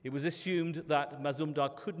 It was assumed that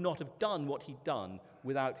Mazumdar could not have done what he'd done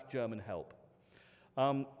without German help.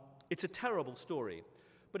 It's a terrible story,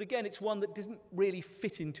 but again, it's one that doesn't really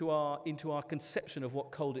fit into our conception of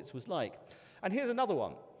what Colditz was like. And here's another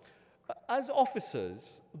one. As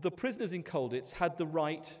officers, the prisoners in Colditz had the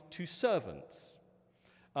right to servants.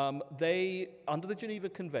 Under the Geneva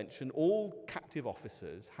Convention, all captive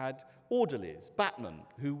officers had orderlies, batmen,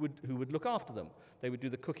 who would look after them. They would do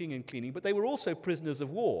the cooking and cleaning, but they were also prisoners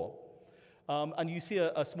of war. And you see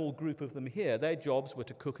a small group of them here. Their jobs were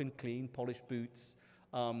to cook and clean, polish boots,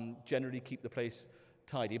 generally keep the place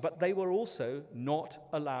tidy. But they were also not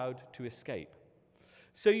allowed to escape.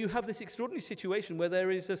 So you have this extraordinary situation where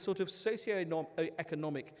there is a sort of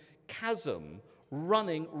socio-economic chasm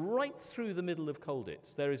running right through the middle of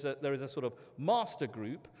Colditz. There is a sort of master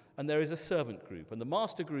group and there is a servant group. And the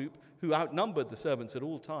master group, who outnumbered the servants at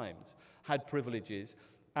all times, had privileges,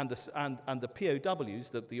 and the POWs,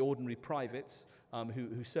 the ordinary privates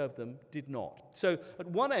who served them, did not. So at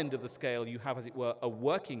one end of the scale you have, as it were, a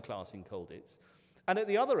working class in Colditz, and at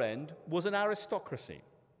the other end was an aristocracy.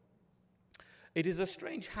 It is a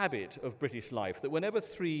strange habit of British life that whenever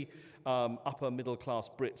three upper middle class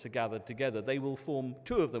Brits are gathered together,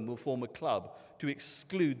 two of them will form a club to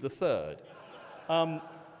exclude the third.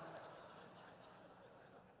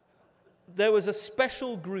 There was a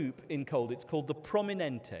special group in Colditz called the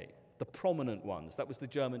Prominente, the prominent ones. That was the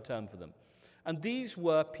German term for them. And these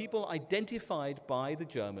were people identified by the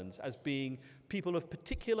Germans as being people of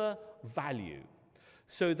particular value.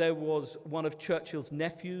 So there was one of Churchill's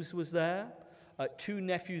nephews was there, two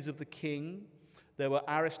nephews of the king. There were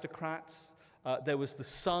aristocrats. There was the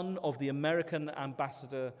son of the American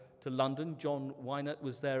ambassador to London, John Wynot,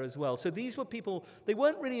 was there as well. So these were people, they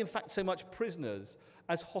weren't really, in fact, so much prisoners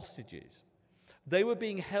as hostages. They were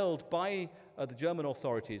being held by the German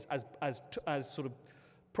authorities as sort of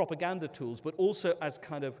propaganda tools, but also as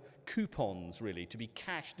kind of coupons, really, to be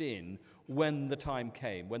cashed in when the time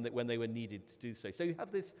came, when they were needed to do so. So you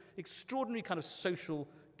have this extraordinary kind of social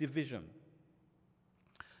division.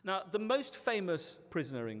 Now, the most famous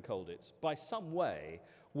prisoner in Colditz, by some way,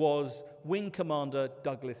 was Wing Commander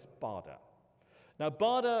Douglas Bader. Now,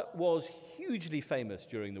 Bader was hugely famous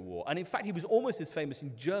during the war, and in fact, he was almost as famous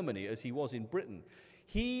in Germany as he was in Britain.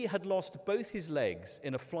 He had lost both his legs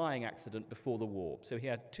in a flying accident before the war, so he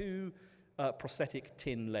had two prosthetic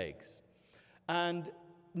tin legs. And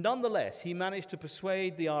nonetheless, he managed to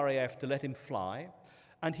persuade the RAF to let him fly,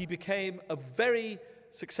 and he became a very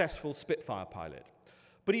successful Spitfire pilot.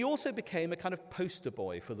 But he also became a kind of poster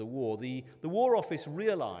boy for the war. The War Office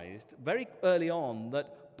realized very early on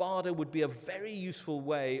that Bader would be a very useful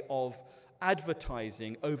way of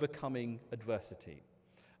advertising overcoming adversity,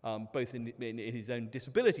 both in his own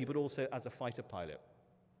disability, but also as a fighter pilot.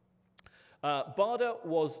 Bader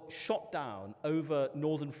was shot down over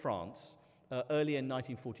northern France early in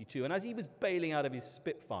 1942, and as he was bailing out of his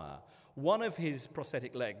Spitfire, one of his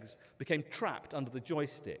prosthetic legs became trapped under the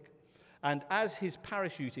joystick. And as his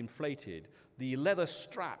parachute inflated, the leather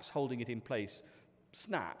straps holding it in place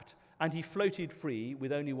snapped, and he floated free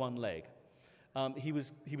with only one leg. He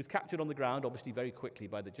was captured on the ground, obviously very quickly,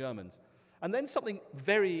 by the Germans. And then something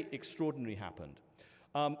very extraordinary happened.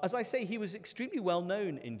 As I say, he was extremely well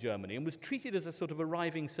known in Germany and was treated as a sort of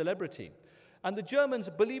arriving celebrity. And the Germans,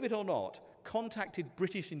 believe it or not, contacted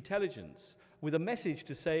British intelligence with a message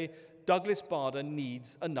to say, Douglas Bader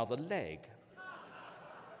needs another leg.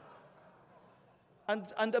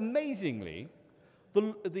 And amazingly,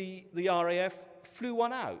 the RAF flew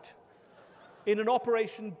one out in an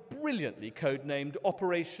operation brilliantly codenamed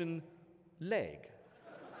Operation Leg.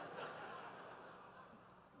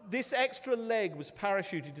 This extra leg was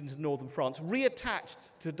parachuted into northern France,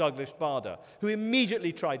 reattached to Douglas Bader, who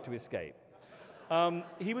immediately tried to escape.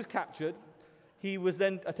 He was captured. He was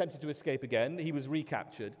then attempted to escape again. He was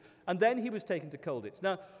recaptured. And then he was taken to Colditz.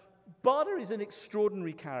 Now, Bader is an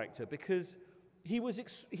extraordinary character because he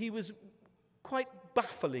was quite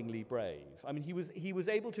bafflingly brave. I mean, he was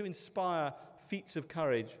able to inspire feats of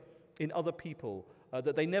courage in other people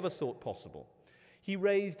that they never thought possible. He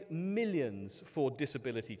raised millions for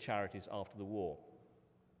disability charities after the war.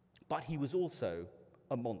 But he was also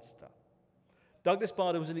a monster. Douglas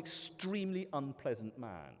Bader was an extremely unpleasant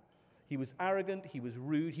man. He was arrogant, he was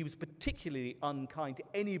rude, he was particularly unkind to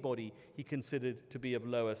anybody he considered to be of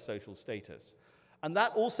lower social status. And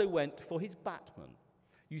that also went for his batman.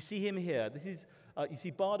 You see him here. This is, you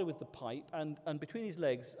see Bader with the pipe, and between his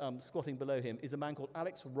legs, squatting below him, is a man called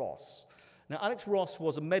Alex Ross. Now, Alex Ross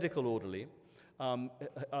was a medical orderly,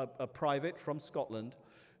 a private from Scotland,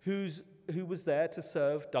 who was there to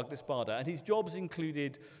serve Douglas Bader. And his jobs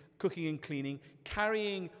included cooking and cleaning,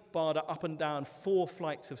 carrying Bader up and down 4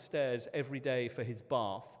 flights of stairs every day for his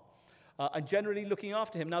bath, and generally looking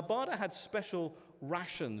after him. Now, Bader had special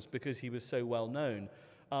rations because he was so well known.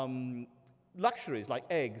 Luxuries like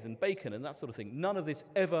eggs and bacon and that sort of thing. None of this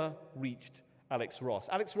ever reached Alex Ross.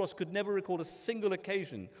 Alex Ross could never recall a single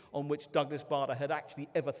occasion on which Douglas Bader had actually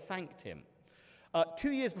ever thanked him.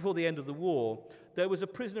 2 years before the end of the war, there was a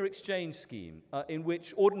prisoner exchange scheme in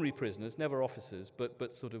which ordinary prisoners, never officers,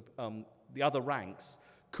 but sort of the other ranks,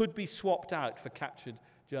 could be swapped out for captured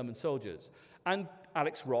German soldiers. And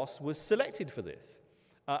Alex Ross was selected for this.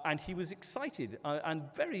 And he was excited and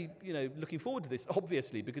very, looking forward to this,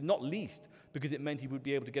 obviously, because not least because it meant he would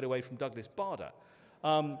be able to get away from Douglas Bader.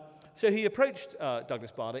 So he approached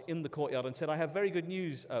Douglas Bader in the courtyard and said, "I have very good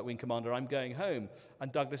news, Wing Commander, I'm going home."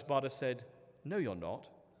 And Douglas Bader said, "No, you're not."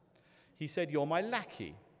 He said, "You're my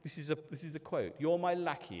lackey." This is a quote. "You're my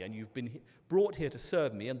lackey, and you've been brought here to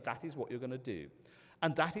serve me, and that is what you're going to do."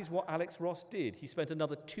 And that is what Alex Ross did. He spent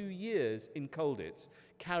another 2 years in Colditz,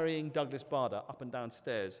 carrying Douglas Bader up and down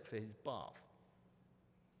stairs for his bath.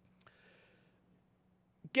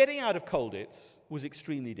 Getting out of Colditz was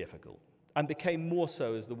extremely difficult, and became more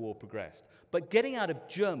so as the war progressed. But getting out of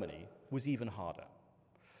Germany was even harder,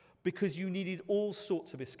 because you needed all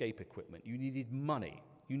sorts of escape equipment. You needed money,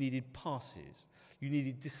 you needed passes, you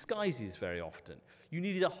needed disguises very often. You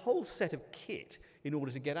needed a whole set of kit in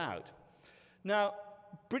order to get out. Now,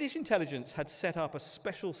 British intelligence had set up a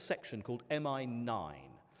special section called MI9.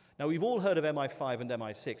 Now, we've all heard of MI5 and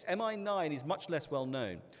MI6. MI9 is much less well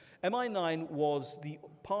known. MI9 was the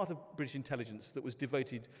part of British intelligence that was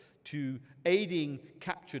devoted to aiding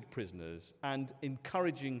captured prisoners and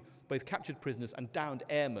encouraging both captured prisoners and downed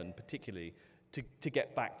airmen, particularly, to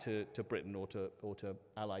get back to Britain or to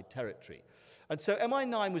Allied territory. And so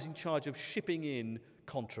MI9 was in charge of shipping in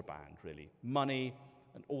contraband, really, money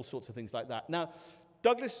and all sorts of things like that. Now,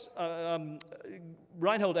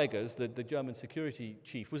 Reinhold Eggers, the German security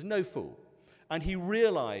chief, was no fool. And he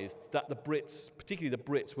realized that the Brits, particularly the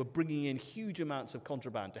Brits, were bringing in huge amounts of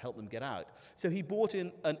contraband to help them get out. So he bought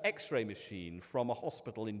in an X-ray machine from a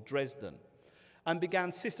hospital in Dresden and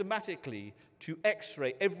began systematically to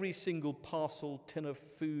X-ray every single parcel, tin of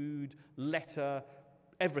food, letter,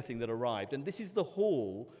 everything that arrived. And this is the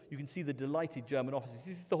haul. You can see the delighted German officers.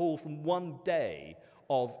 This is the haul from one day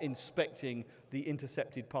of inspecting the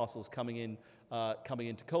intercepted parcels coming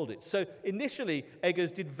into Colditz. So initially,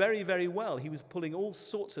 Eggers did very, very well. He was pulling all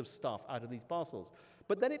sorts of stuff out of these parcels.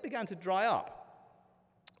 But then it began to dry up.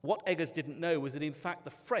 What Eggers didn't know was that, in fact,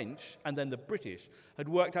 the French and then the British had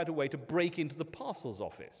worked out a way to break into the parcels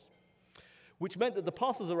office, which meant that the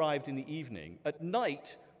parcels arrived in the evening. At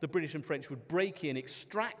night, the British and French would break in,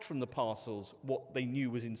 extract from the parcels what they knew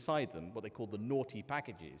was inside them, what they called the naughty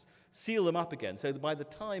packages, seal them up again, so that by the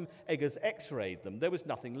time Eggers X-rayed them, there was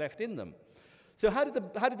nothing left in them. So how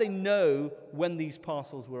did they know when these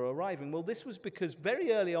parcels were arriving? Well, this was because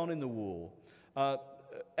very early on in the war,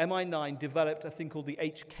 MI9 developed a thing called the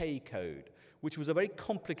HK code, which was a very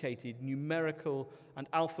complicated numerical and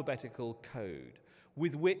alphabetical code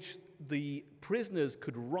with which the prisoners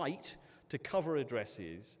could write to cover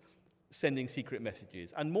addresses, sending secret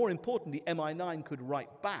messages. And more importantly, MI9 could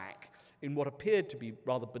write back in what appeared to be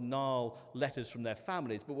rather banal letters from their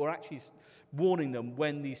families, but were actually warning them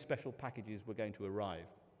when these special packages were going to arrive.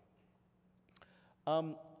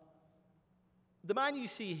 The man you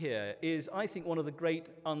see here is, I think, one of the great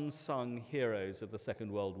unsung heroes of the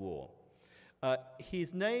Second World War.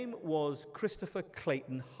 His name was Christopher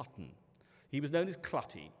Clayton Hutton. He was known as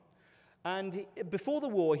Clutty. And before the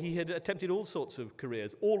war, he had attempted all sorts of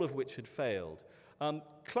careers, all of which had failed.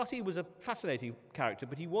 Clutty was a fascinating character,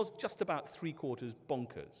 but he was just about three-quarters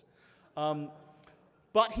bonkers.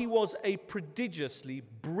 But he was a prodigiously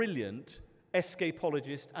brilliant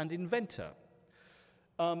escapologist and inventor.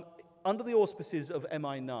 Under the auspices of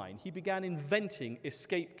MI9, he began inventing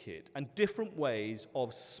escape kit and different ways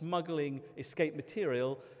of smuggling escape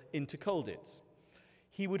material into Colditz.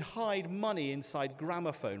 He would hide money inside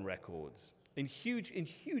gramophone records in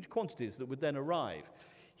huge quantities that would then arrive.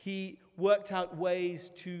 He worked out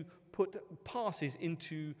ways to put passes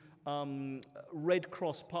into Red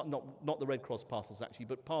Cross, not the Red Cross parcels actually,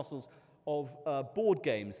 but parcels of board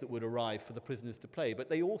games that would arrive for the prisoners to play. But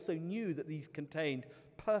they also knew that these contained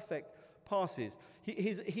perfect passes.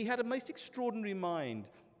 He had a most extraordinary mind,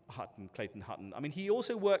 Clayton Hutton. I mean, he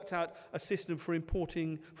also worked out a system for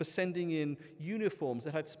sending in uniforms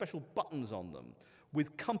that had special buttons on them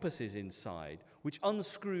with compasses inside, which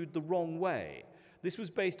unscrewed the wrong way. This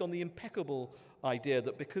was based on the impeccable idea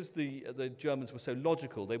that because the Germans were so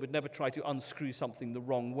logical, they would never try to unscrew something the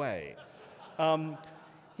wrong way.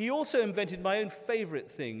 He also invented my own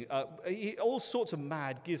favorite thing, all sorts of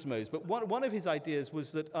mad gizmos, but one of his ideas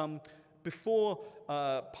was that before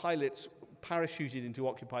pilots parachuted into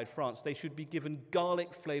occupied France, they should be given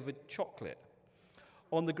garlic-flavored chocolate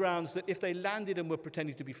on the grounds that if they landed and were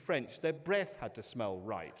pretending to be French, their breath had to smell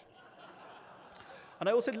right. And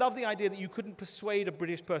I also love the idea that you couldn't persuade a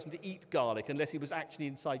British person to eat garlic unless he was actually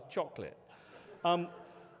inside chocolate.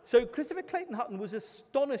 So Christopher Clayton Hutton was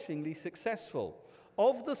astonishingly successful.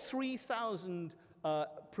 Of the 3,000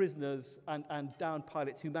 prisoners and downed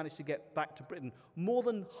pilots who managed to get back to Britain, more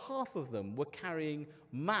than half of them were carrying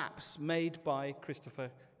maps made by Christopher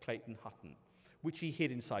Clayton Hutton, which he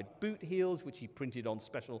hid inside boot heels, which he printed on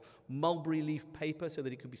special mulberry leaf paper so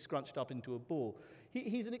that it could be scrunched up into a ball.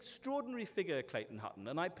 He's an extraordinary figure, Clayton Hutton,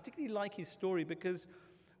 and I particularly like his story because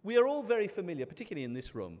we are all very familiar, particularly in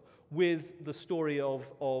this room, with the story of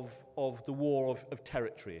the war of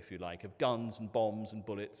territory, if you like, of guns and bombs and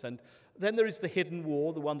bullets. And then there is the hidden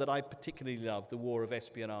war, the one that I particularly love, the war of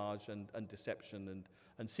espionage and deception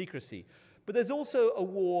and secrecy. But there's also a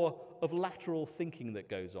war of lateral thinking that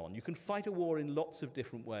goes on. You can fight a war in lots of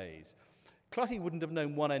different ways. Clutty wouldn't have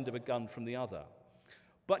known one end of a gun from the other.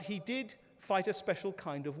 But he did fight a special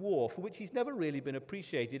kind of war for which he's never really been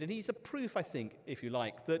appreciated. And he's a proof, I think, if you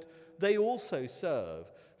like, that they also serve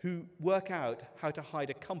who work out how to hide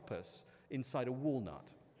a compass inside a walnut.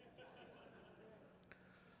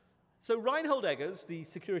 So Reinhold Eggers, the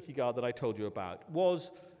security guard that I told you about, was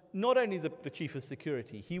not only the chief of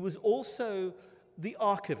security, he was also the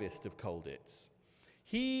archivist of Colditz.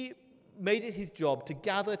 He made it his job to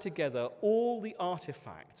gather together all the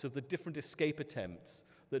artifacts of the different escape attempts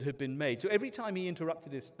that had been made. So every time he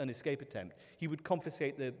interrupted an escape attempt, he would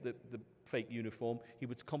confiscate the fake uniform, he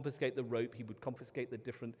would confiscate the rope, he would confiscate the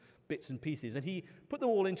different bits and pieces, and he put them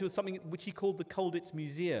all into something which he called the Colditz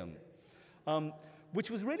Museum, which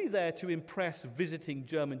was really there to impress visiting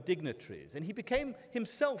German dignitaries. And he became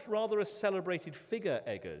himself rather a celebrated figure,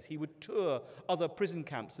 Eggers. He would tour other prison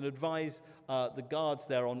camps and advise the guards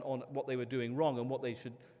there on what they were doing wrong and what they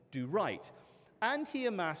should do right. And he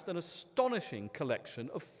amassed an astonishing collection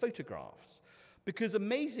of photographs, because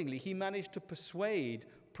amazingly he managed to persuade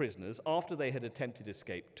prisoners, after they had attempted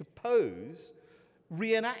escape, to pose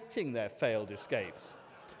reenacting their failed escapes.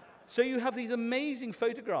 So you have these amazing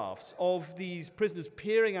photographs of these prisoners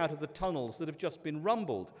peering out of the tunnels that have just been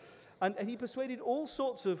rumbled. And he persuaded all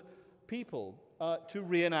sorts of people to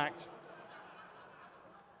reenact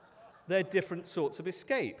their different sorts of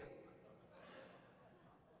escape.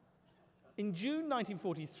 In June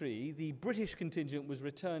 1943, the British contingent was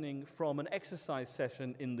returning from an exercise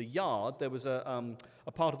session in the yard. There was a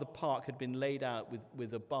part of the park had been laid out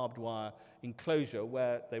with a barbed wire enclosure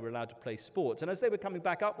where they were allowed to play sports. And as they were coming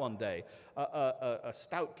back up one day, a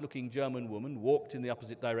stout-looking German woman walked in the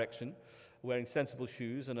opposite direction, wearing sensible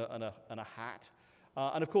shoes and a hat.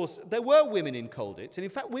 And of course, there were women in Colditz, and in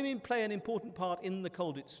fact, women play an important part in the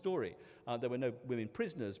Colditz story. There were no women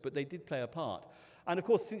prisoners, but they did play a part. And of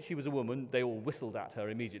course, since she was a woman, they all whistled at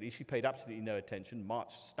her immediately. She paid absolutely no attention,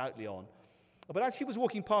 marched stoutly on. But as she was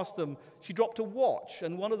walking past them, she dropped a watch,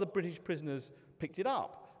 and one of the British prisoners picked it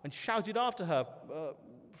up and shouted after her,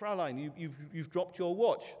 Fraulein, you've dropped your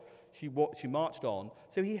watch. She marched on.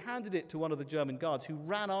 So he handed it to one of the German guards, who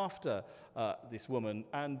ran after this woman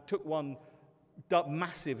and took one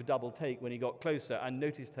massive double take when he got closer and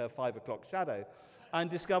noticed her 5 o'clock shadow, and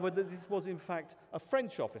discovered that this was in fact a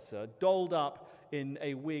French officer dolled up in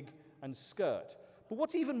a wig and skirt. But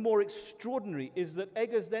what's even more extraordinary is that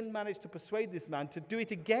Eggers then managed to persuade this man to do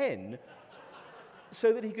it again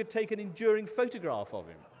so that he could take an enduring photograph of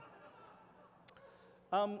him.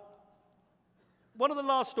 One of the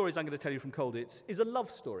last stories I'm going to tell you from Colditz is a love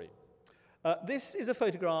story. This is a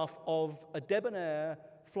photograph of a debonair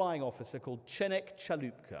flying officer called Chenek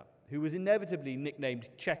Chalupka, who was inevitably nicknamed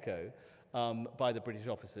Checo by the British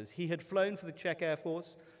officers. He had flown for the Czech Air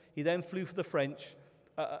Force. He then flew for the French.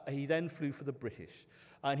 He then flew for the British.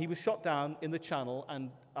 And he was shot down in the Channel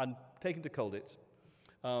and taken to Colditz.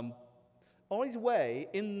 On his way,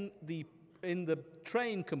 in the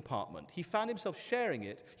train compartment, he found himself sharing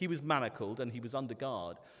it. He was manacled and he was under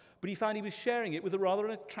guard, but he found he was sharing it with a rather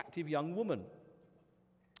attractive young woman.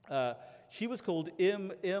 She was called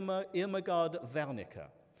Irmgard Wernicke,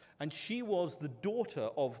 and she was the daughter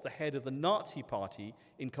of the head of the Nazi party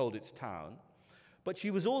in Colditz town, but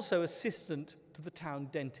she was also assistant to the town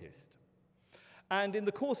dentist. And in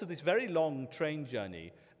the course of this very long train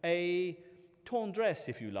journey, a tendresse,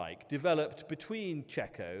 if you like, developed between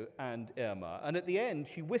Checo and Irma. And at the end,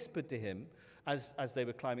 she whispered to him, as they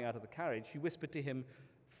were climbing out of the carriage, she whispered to him,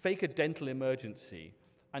 "Fake a dental emergency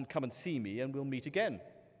and come and see me and we'll meet again."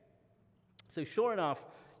 So sure enough,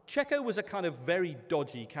 Checo was a kind of very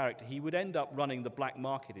dodgy character. He would end up running the black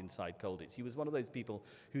market inside Colditz. He was one of those people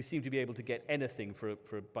who seemed to be able to get anything for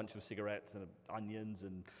a bunch of cigarettes and onions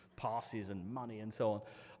and passes and money and so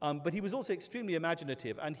on. But he was also extremely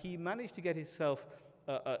imaginative, and he managed to get himself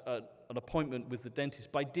an appointment with the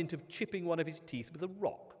dentist by dint of chipping one of his teeth with a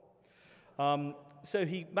rock. So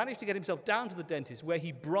he managed to get himself down to the dentist, where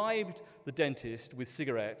he bribed the dentist with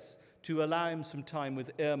cigarettes to allow him some time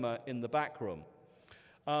with Irma in the back room.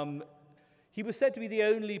 He was said to be the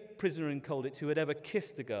only prisoner in Colditz who had ever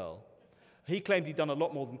kissed a girl. He claimed he'd done a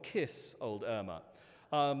lot more than kiss old Irma.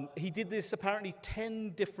 He did this apparently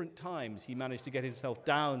 10 different times. He managed to get himself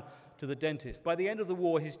down to the dentist. By the end of the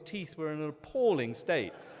war, his teeth were in an appalling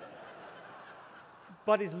state.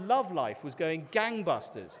 But his love life was going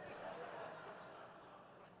gangbusters.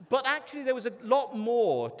 But actually, there was a lot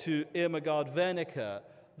more to Irmgard Wernicke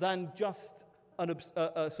than just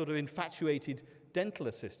a sort of infatuated dental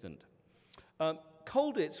assistant.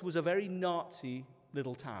 Colditz was a very Nazi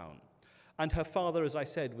little town, and her father, as I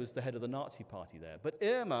said, was the head of the Nazi party there. But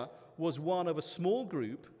Irma was one of a small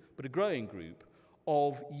group, but a growing group,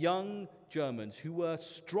 of young Germans who were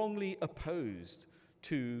strongly opposed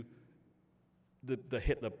to the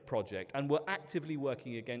Hitler project and were actively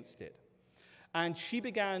working against it. And she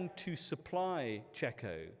began to supply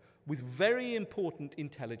Checo with very important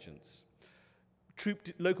intelligence.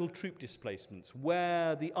 Local troop displacements,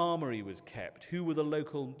 where the armory was kept, who were the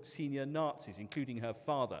local senior Nazis, including her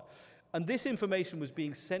father. And this information was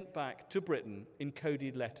being sent back to Britain in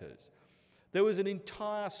coded letters. There was an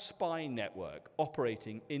entire spy network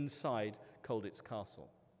operating inside Colditz Castle.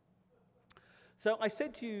 So I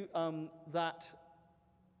said to you that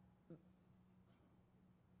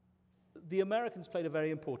the Americans played a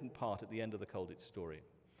very important part at the end of the Colditz story.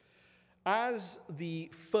 As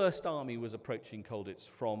the First Army was approaching Colditz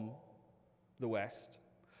from the west,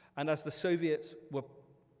 and as the Soviets were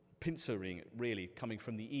pincering it, really, coming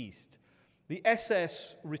from the east, the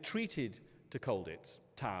SS retreated to Colditz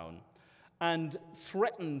town and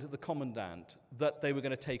threatened the commandant that they were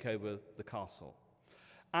going to take over the castle.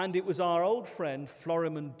 And it was our old friend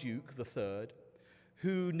Florimond Duke III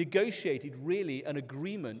who negotiated really an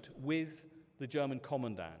agreement with the German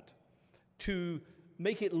commandant to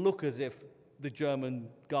make it look as if the German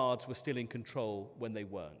guards were still in control when they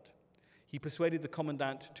weren't. He persuaded the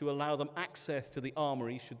commandant to allow them access to the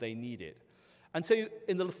armory should they need it. And so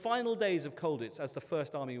in the final days of Colditz, as the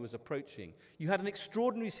First Army was approaching, you had an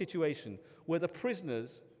extraordinary situation where the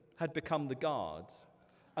prisoners had become the guards,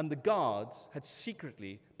 and the guards had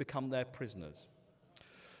secretly become their prisoners.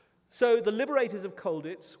 So the liberators of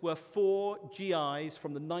Colditz were 4 GIs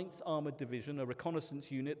from the 9th Armored Division, a reconnaissance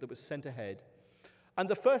unit that was sent ahead. And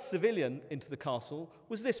the first civilian into the castle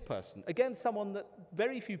was this person, again, someone that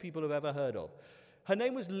very few people have ever heard of. Her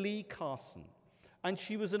name was Lee Carson, and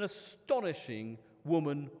she was an astonishing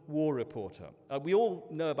woman war reporter. We all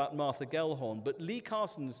know about Martha Gellhorn, but Lee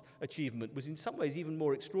Carson's achievement was in some ways even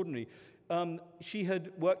more extraordinary. She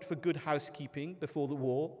had worked for Good Housekeeping before the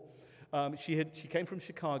war. She came from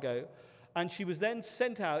Chicago, and she was then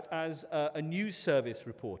sent out as a news service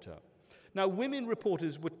reporter. Now, women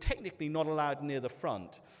reporters were technically not allowed near the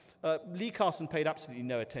front. Lee Carson paid absolutely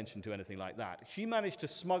no attention to anything like that. She managed to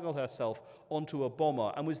smuggle herself onto a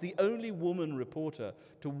bomber and was the only woman reporter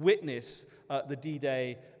to witness the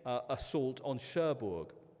D-Day assault on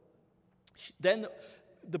Cherbourg. Then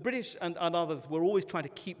the British and others were always trying to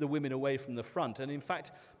keep the women away from the front, and in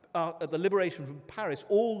fact, at the liberation from Paris,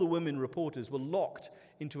 all the women reporters were locked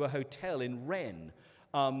into a hotel in Rennes.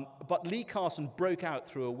 But Lee Carson broke out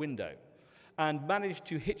through a window and managed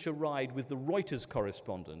to hitch a ride with the Reuters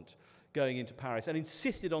correspondent going into Paris and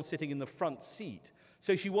insisted on sitting in the front seat.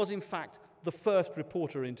 So she was, in fact, the first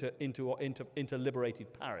reporter into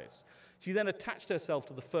liberated Paris. She then attached herself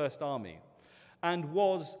to the First Army and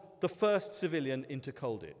was the first civilian into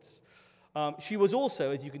Colditz. She was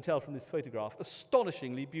also, as you can tell from this photograph,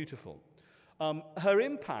 astonishingly beautiful. Her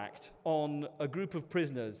impact on a group of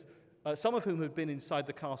prisoners, some of whom had been inside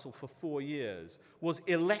the castle for 4 years, was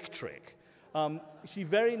electric. She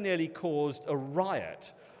very nearly caused a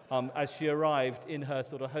riot as she arrived in her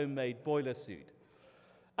sort of homemade boiler suit.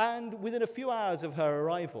 And within a few hours of her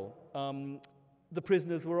arrival, the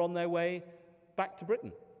prisoners were on their way back to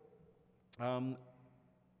Britain.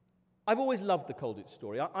 I've always loved the Colditz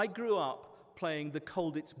story. I grew up playing the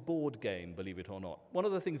Colditz board game, believe it or not. One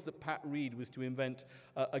of the things that Pat Reed was to invent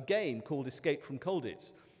a game called Escape from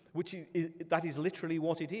Colditz, that is literally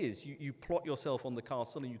what it is. You plot yourself on the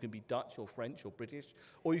castle, and you can be Dutch or French or British,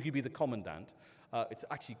 or you can be the commandant. It's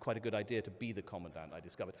actually quite a good idea to be the commandant, I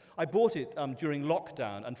discovered. I bought it during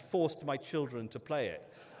lockdown and forced my children to play it.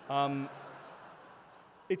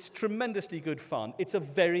 It's tremendously good fun. It's a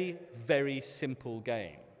very, very simple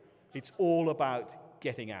game. It's all about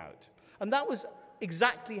getting out. And that was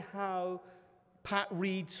exactly how Pat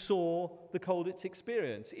Reed saw the Colditz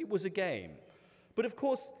experience. It was a game. But of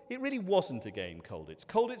course, it really wasn't a game, Colditz.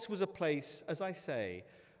 Colditz was a place, as I say,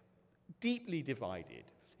 deeply divided.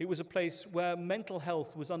 It was a place where mental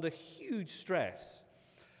health was under huge stress.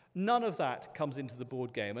 None of that comes into the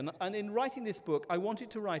board game. And in writing this book, I wanted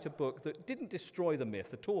to write a book that didn't destroy the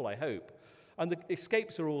myth at all, I hope. And the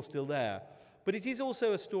escapes are all still there. But it is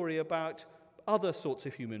also a story about other sorts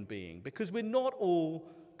of human being, because we're not all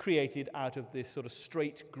created out of this sort of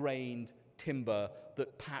straight-grained timber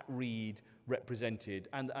that Pat Reed represented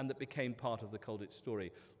and that became part of the Colditz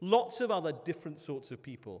story. Lots of other different sorts of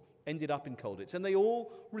people ended up in Colditz, and they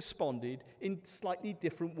all responded in slightly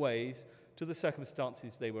different ways to the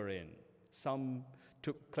circumstances they were in. Some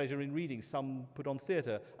took pleasure in reading, some put on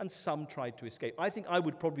theatre, and some tried to escape. I think I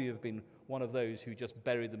would probably have been one of those who just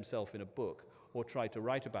buried themselves in a book or tried to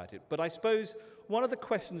write about it. But I suppose one of the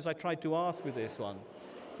questions I tried to ask with this one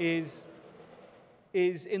is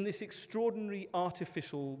in this extraordinary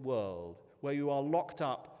artificial world where you are locked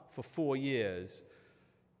up for 4 years,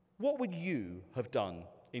 what would you have done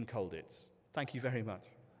in Colditz? Thank you very much.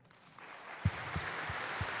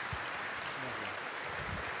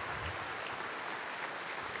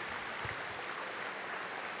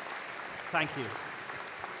 Thank you.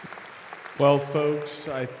 Well, folks,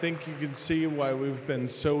 I think you can see why we've been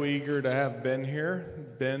so eager to have Ben here.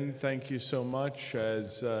 Ben, thank you so much.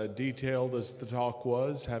 As detailed as the talk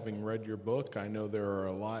was, having read your book, I know there are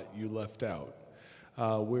a lot you left out.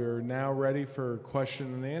 We're now ready for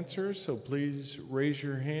question and answer, so please raise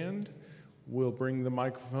your hand. We'll bring the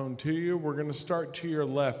microphone to you. We're going to start to your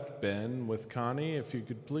left, Ben, with Connie. If you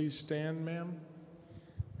could please stand, ma'am.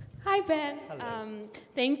 Hi, Ben. Hello.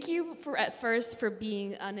 Thank you at first for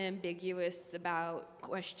being unambiguous about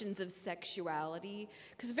questions of sexuality,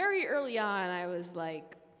 because very early on I was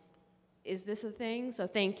like, is this a thing? So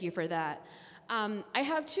thank you for that. I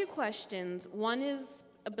have two questions. One is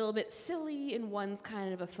a little bit silly and one's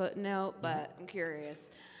kind of a footnote, but I'm curious.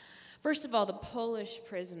 First of all, the Polish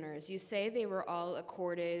prisoners, you say they were all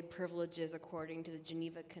accorded privileges according to the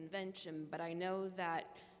Geneva Convention, but I know that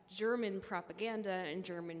German propaganda and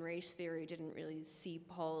German race theory didn't really see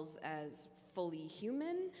Poles as fully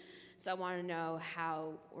human. So I want to know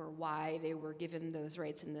how or why they were given those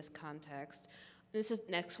rights in this context.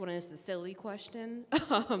 Next one is the silly question.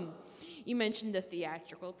 You mentioned the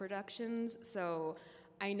theatrical productions. So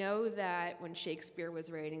I know that when Shakespeare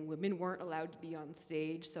was writing, women weren't allowed to be on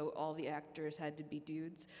stage, so all the actors had to be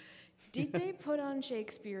dudes. Did they put on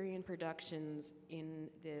Shakespearean productions in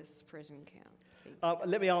this prison camp?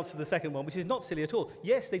 Let me answer the second one, which is not silly at all.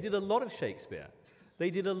 Yes, they did a lot of Shakespeare.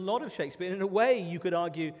 They did a lot of Shakespeare. And in a way, you could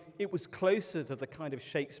argue it was closer to the kind of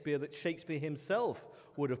Shakespeare that Shakespeare himself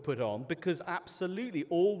would have put on, because absolutely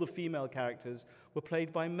all the female characters were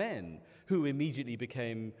played by men who immediately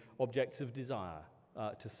became objects of desire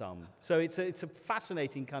to some. So it's a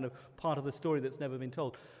fascinating kind of part of the story that's never been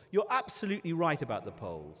told. You're absolutely right about the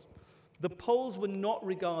Poles. The Poles were not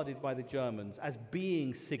regarded by the Germans as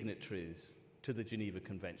being signatories to the Geneva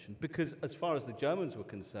Convention, because as far as the Germans were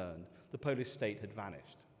concerned, the Polish state had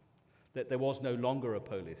vanished, that there was no longer a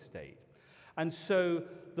Polish state. And so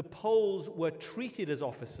the Poles were treated as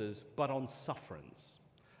officers, but on sufferance.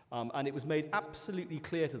 And it was made absolutely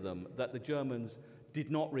clear to them that the Germans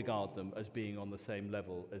did not regard them as being on the same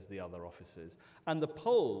level as the other officers. And the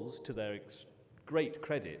Poles, to their great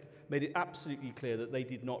credit, made it absolutely clear that they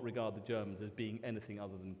did not regard the Germans as being anything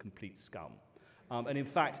other than complete scum. And in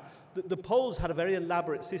fact, the Poles had a very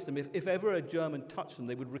elaborate system. If ever a German touched them,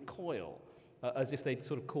 they would recoil as if they'd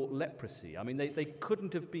sort of caught leprosy. I mean, they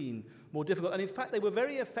couldn't have been more difficult. And in fact, they were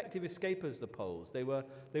very effective escapers, the Poles. They were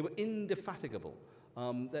indefatigable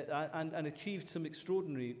and achieved some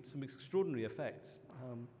extraordinary effects.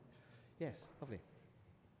 Yes, lovely.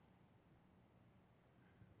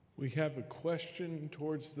 We have a question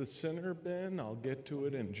towards the center, Ben. I'll get to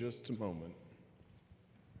it in just a moment.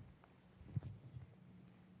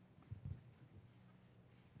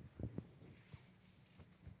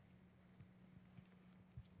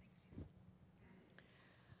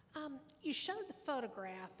 You showed the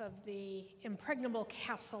photograph of the impregnable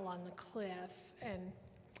castle on the cliff, and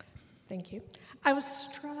thank you. I was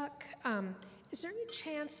struck, is there any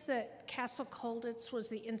chance that Castle Colditz was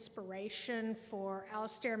the inspiration for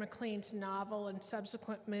Alistair MacLean's novel and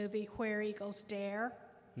subsequent movie, Where Eagles Dare?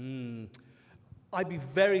 I'd be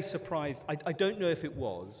very surprised. I don't know if it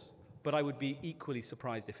was, but I would be equally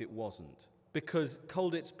surprised if it wasn't. Because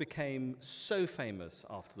Colditz became so famous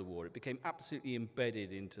after the war. It became absolutely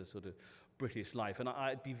embedded into sort of British life. And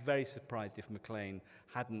I'd be very surprised if MacLean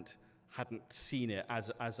hadn't seen it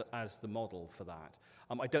as the model for that.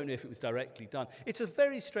 I don't know if it was directly done. It's a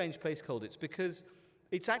very strange place, Colditz, because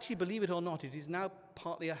it's actually, believe it or not, it is now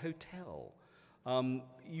partly a hotel.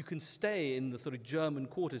 You can stay in the sort of German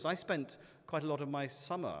quarters. I spent quite a lot of my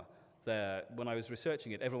summer there when I was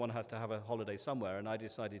researching it. Everyone has to have a holiday somewhere, and I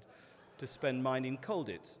decided to spend mine in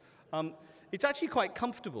Colditz. It's actually quite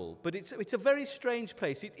comfortable, but it's a very strange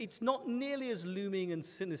place. It's not nearly as looming and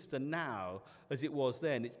sinister now as it was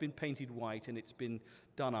then. It's been painted white and it's been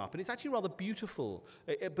done up, and it's actually rather beautiful,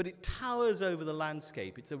 but it towers over the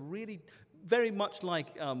landscape. It's a really, very much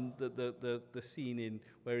like the scene in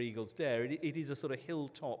Where Eagles Dare. It is a sort of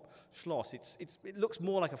hilltop schloss. It looks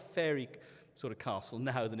more like a fairy sort of castle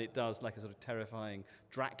now than it does like a sort of terrifying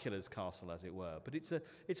Dracula's castle, as it were. But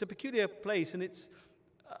it's a peculiar place, and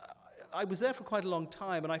I was there for quite a long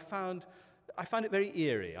time, and I found it very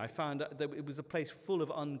eerie. I found that it was a place full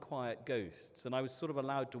of unquiet ghosts, and I was sort of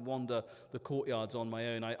allowed to wander the courtyards on my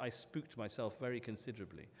own. I spooked myself very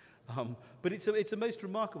considerably. But it's a most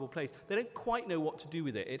remarkable place. They don't quite know what to do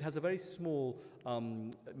with it. It has a very small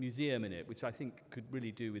museum in it, which I think could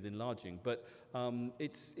really do with enlarging. But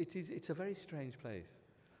it's a very strange place.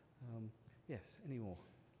 Yes, any more?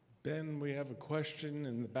 Ben, we have a question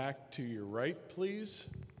in the back to your right, please.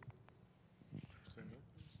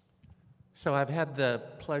 So I've had the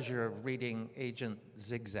pleasure of reading Agent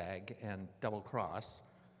Zigzag and Double Cross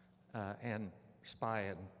and Spy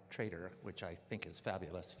and Traitor, which I think is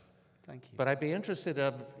fabulous. Thank you. But I'd be interested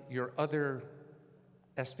of your other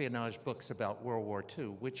espionage books about World War II.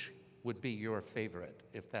 Which would be your favorite,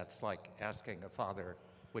 if that's like asking a father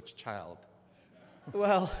which child?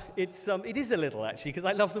 Well, it is a little, actually, because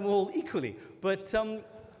I love them all equally. But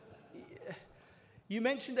you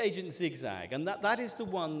mentioned Agent Zigzag, and that is the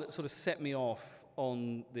one that sort of set me off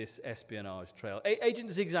on this espionage trail.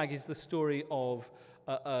 Agent Zigzag is the story of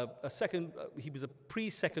he was a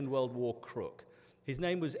pre-Second World War crook. His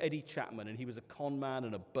name was Eddie Chapman, and he was a con man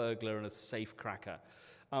and a burglar and a safe cracker.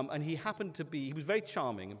 And he was very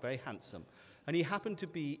charming and very handsome. And he happened to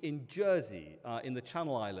be in Jersey, in the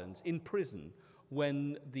Channel Islands, in prison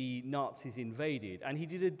when the Nazis invaded. And he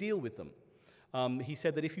did a deal with them. He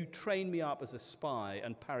said that if you train me up as a spy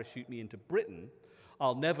and parachute me into Britain,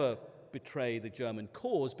 I'll never betray the German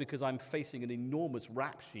cause because I'm facing an enormous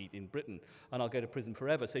rap sheet in Britain and I'll go to prison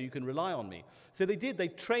forever, so you can rely on me. So they did. They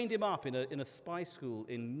trained him up in a spy school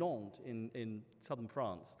in Nantes in southern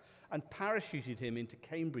France and parachuted him into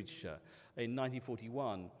Cambridgeshire in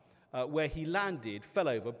 1941, where he landed, fell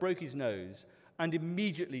over, broke his nose, and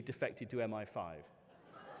immediately defected to MI5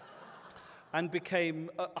 and became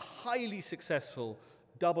a highly successful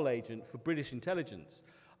double agent for British intelligence.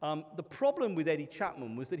 The problem with Eddie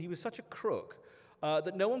Chapman was that he was such a crook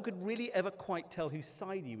that no one could really ever quite tell whose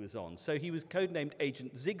side he was on. So he was codenamed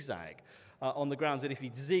Agent Zigzag on the grounds that if he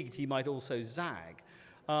zigged, he might also zag.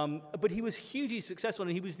 But he was hugely successful,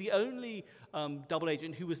 and he was the only double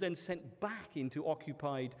agent who was then sent back into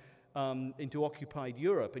occupied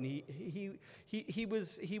Europe. And he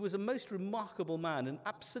was a most remarkable man, an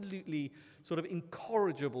absolutely sort of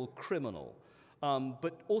incorrigible criminal.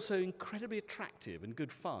 But also incredibly attractive and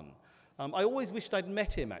good fun. I always wished I'd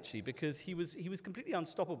met him, actually, because he was completely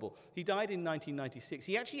unstoppable. He died in 1996.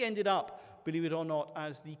 He actually ended up, believe it or not,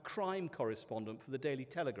 as the crime correspondent for the Daily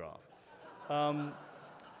Telegraph,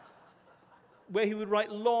 where he would write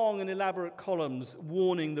long and elaborate columns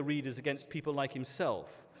warning the readers against people like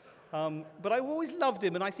himself. But I always loved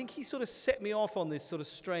him, and I think he sort of set me off on this sort of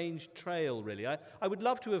strange trail, really. I would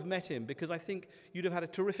love to have met him, because I think you'd have had a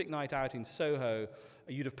terrific night out in Soho.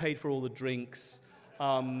 You'd have paid for all the drinks.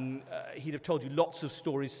 He'd have told you lots of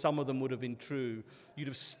stories. Some of them would have been true. You'd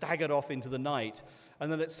have staggered off into the night. And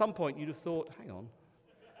then at some point, you'd have thought, hang on.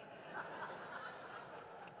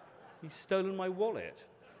 He's stolen my wallet.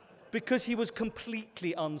 Because he was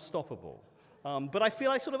completely unstoppable. But I feel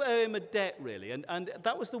I sort of owe him a debt, really. And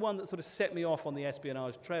that was the one that sort of set me off on the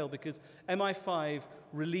espionage trail, because MI5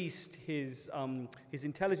 released his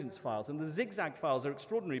intelligence files. And the Zigzag files are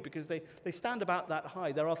extraordinary because they stand about that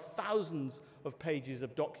high. There are thousands of pages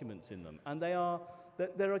of documents in them. And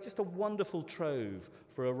they're just a wonderful trove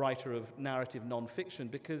for a writer of narrative nonfiction,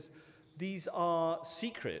 because these are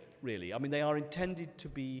secret, really. I mean, they are intended to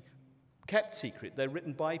be kept secret. They're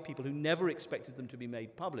written by people who never expected them to be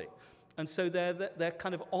made public. And so they're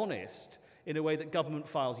kind of honest in a way that government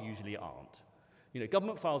files usually aren't. You know,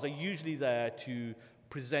 government files are usually there to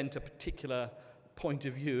present a particular point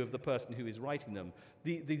of view of the person who is writing them.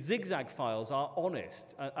 The Zigzag files are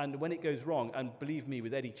honest, and when it goes wrong, and believe me,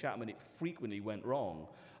 with Eddie Chapman, it frequently went wrong,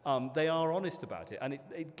 they are honest about it, and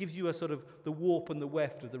it gives you a sort of the warp and the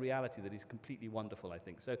weft of the reality that is completely wonderful, I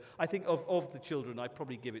think. So I think of the children, I'd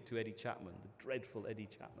probably give it to Eddie Chapman, the dreadful Eddie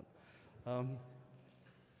Chapman.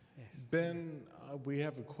 Yes. Ben, we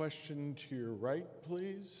have a question to your right,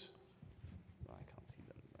 please. I can't see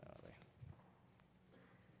them. Where are they?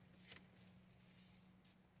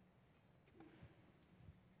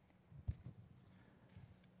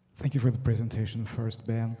 Thank you for the presentation first,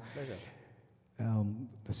 Ben. Pleasure.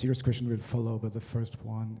 The serious question will follow, but the first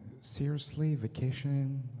one, seriously,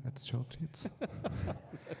 vacation at Colditz?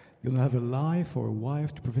 You don't have a life or a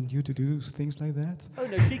wife to prevent you to do things like that? Oh,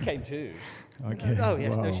 no, she came too. Okay. Oh,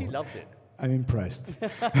 yes, wow. no, she loved it. I'm impressed.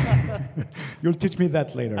 You'll teach me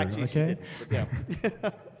that later, Actually, okay? she didn't,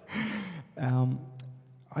 but yeah.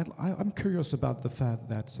 I'm curious about the fact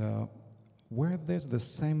that were there the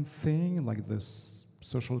same thing, like this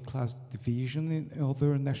social class division in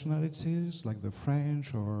other nationalities, like the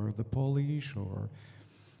French or the Polish or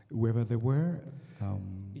whoever they were?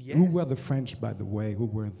 Yes. Who were the French, by the way? Who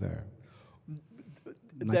were there?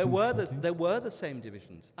 There were the same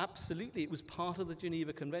divisions. Absolutely, it was part of the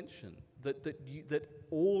Geneva Convention that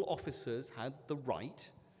all officers had the right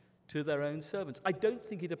to their own servants. I don't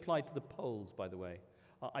think it applied to the Poles, by the way.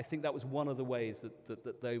 I think that was one of the ways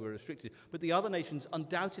that they were restricted. But the other nations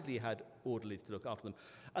undoubtedly had orderlies to look after them.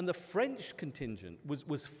 And the French contingent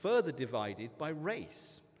was further divided by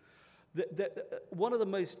race. One of the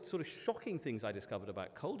most sort of shocking things I discovered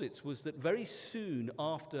about Colditz was that very soon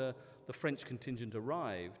after the French contingent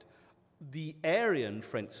arrived, the Aryan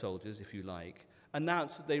French soldiers, if you like,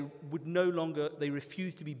 announced that they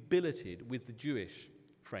refused to be billeted with the Jewish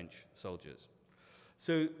French soldiers.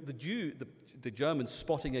 So the Germans,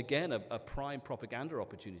 spotting again a prime propaganda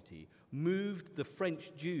opportunity, moved the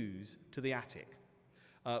French Jews to the attic,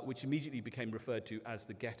 which immediately became referred to as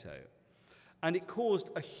the ghetto. And it caused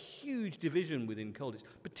a huge division within Colditz,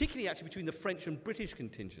 particularly actually between the French and British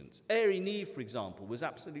contingents. Airey Neve, for example, was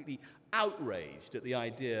absolutely outraged at the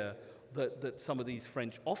idea that some of these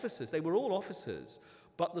French officers, they were all officers,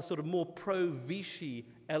 but the sort of more pro-Vichy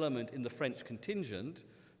element in the French contingent,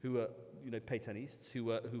 who were, Pétainistes, who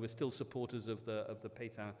were still supporters of the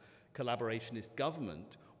Pétain collaborationist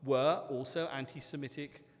government, were also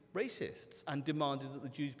anti-Semitic racists and demanded that the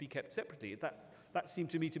Jews be kept separately. That seemed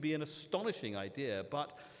to me to be an astonishing idea,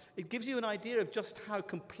 but it gives you an idea of just how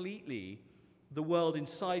completely the world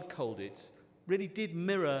inside Colditz really did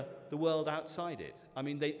mirror the world outside it. I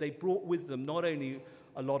mean, they brought with them not only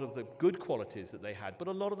a lot of the good qualities that they had, but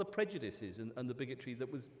a lot of the prejudices and the bigotry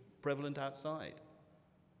that was prevalent outside.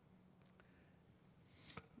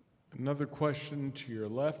 Another question to your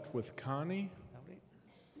left with Connie.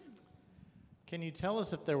 Can you tell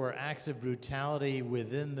us if there were acts of brutality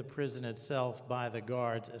within the prison itself by the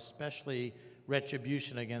guards, especially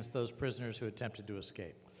retribution against those prisoners who attempted to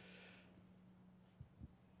escape?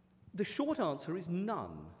 The short answer is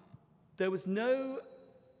none. There was no,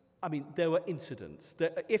 there were incidents.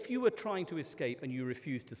 If you were trying to escape and you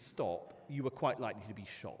refused to stop, you were quite likely to be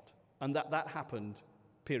shot. And that happened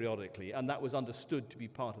periodically, and that was understood to be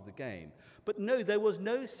part of the game. But no, there was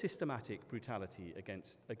no systematic brutality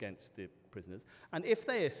against the prisoners. And if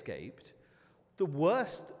they escaped, the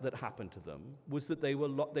worst that happened to them was that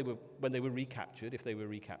when they were recaptured, if they were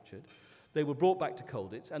recaptured, they were brought back to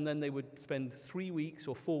Colditz, and then they would spend 3 weeks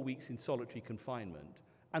or 4 weeks in solitary confinement,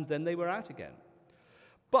 and then they were out again.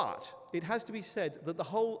 But it has to be said that the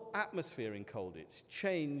whole atmosphere in Colditz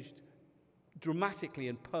changed dramatically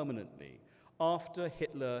and permanently after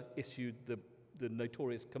Hitler issued the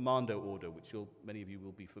notorious Commando Order, which many of you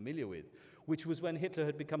will be familiar with, which was when Hitler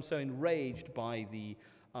had become so enraged by the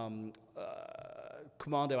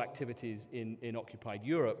commando activities in occupied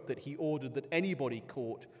Europe that he ordered that anybody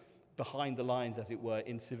caught behind the lines, as it were,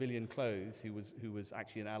 in civilian clothes, who was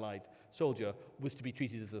actually an Allied soldier, was to be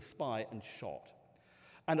treated as a spy and shot.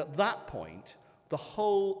 And at that point, the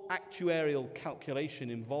whole actuarial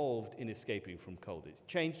calculation involved in escaping from Colditz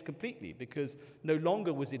changed completely, because no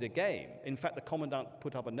longer was it a game. In fact, the commandant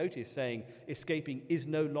put up a notice saying, escaping is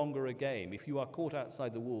no longer a game. If you are caught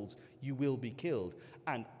outside the walls, you will be killed.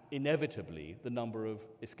 And inevitably, the number of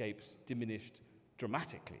escapes diminished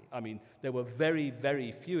dramatically. There were very,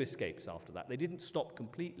 very few escapes after that. They didn't stop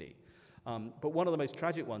completely. But one of the most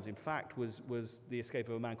tragic ones, in fact, was the escape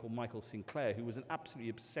of a man called Michael Sinclair, who was an absolutely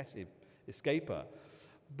obsessive escaper,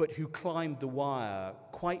 but who climbed the wire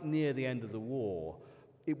quite near the end of the war.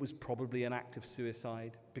 It was probably an act of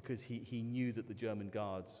suicide, because he knew that the German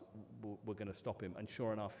guards were going to stop him, and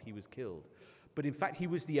sure enough, he was killed. But in fact, he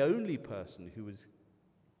was the only person who was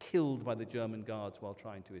killed by the German guards while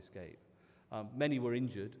trying to escape. Many were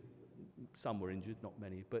injured. Some were injured, not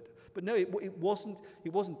many. But no, it wasn't.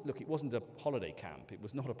 Look, it wasn't a holiday camp. It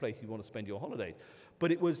was not a place you want to spend your holidays.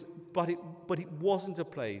 But it wasn't a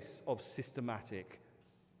place of systematic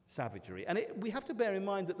savagery. And we have to bear in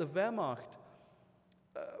mind that the Wehrmacht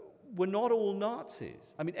were not all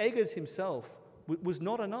Nazis. Eggers himself was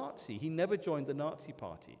not a Nazi. He never joined the Nazi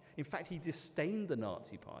party. In fact, he disdained the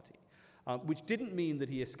Nazi party, which didn't mean that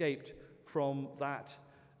he escaped from that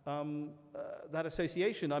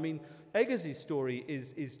association. Eggers' story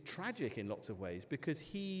is tragic in lots of ways, because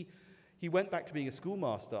he went back to being a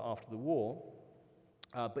schoolmaster after the war,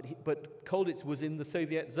 but Colditz was in the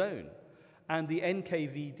Soviet zone, and the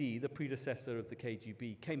NKVD, the predecessor of the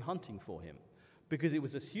KGB, came hunting for him, because it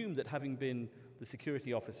was assumed that, having been the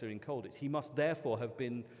security officer in Colditz, he must therefore have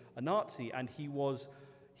been a Nazi, and he was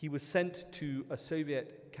sent to a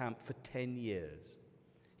Soviet camp for 10 years.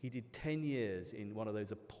 He did 10 years in one of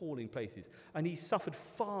those appalling places, and he suffered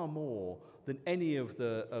far more than any of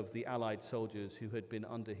the Allied soldiers who had been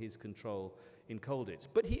under his control in Colditz.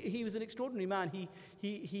 But he was an extraordinary man.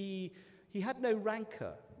 He had no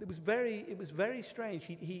rancor. It was very strange.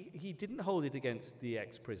 He didn't hold it against the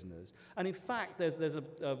ex-prisoners. And in fact, there's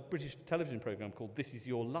a British television program called This Is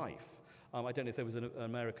Your Life. I don't know if there was an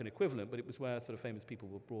American equivalent, but it was where sort of famous people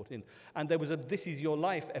were brought in. And there was a This Is Your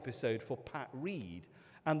Life episode for Pat Reed,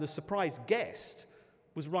 and the surprise guest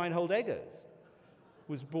was Reinhold Eggers,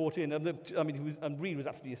 was brought in, and Reed was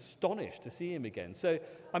absolutely astonished to see him again. So,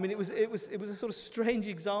 it was a sort of strange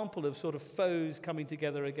example of sort of foes coming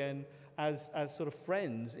together again as sort of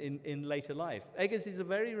friends in later life. Eggers is a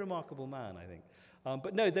very remarkable man, I think.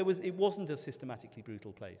 But no, it wasn't a systematically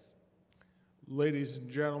brutal place. Ladies and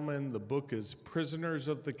gentlemen, the book is Prisoners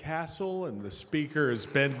of the Castle, and the speaker is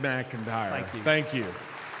Ben Macintyre. Thank you. Thank you.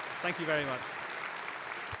 Thank you very much.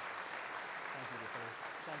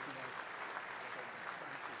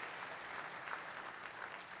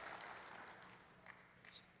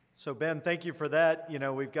 So Ben, thank you for that. You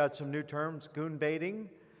know, we've got some new terms, goon baiting,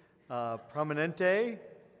 prominente,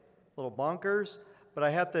 little bonkers. But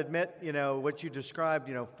I have to admit, you know, what you described,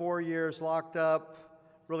 you know, 4 years locked up,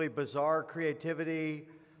 really bizarre creativity,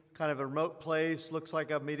 kind of a remote place, looks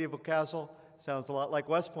like a medieval castle. Sounds a lot like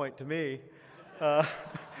West Point to me.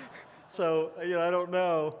 So, you know, I don't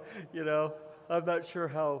know, you know, I'm not sure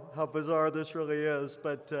how bizarre this really is,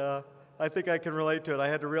 but I think I can relate to it. I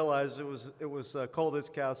had to realize it was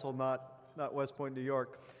Colditz Castle, not West Point, New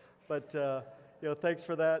York. But, you know, thanks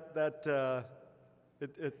for that.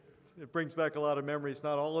 It brings back a lot of memories,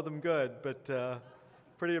 not all of them good, but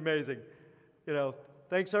pretty amazing. You know,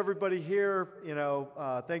 thanks everybody here. You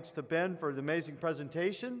know, thanks to Ben for the amazing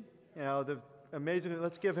presentation. You know,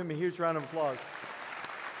 let's give him a huge round of applause.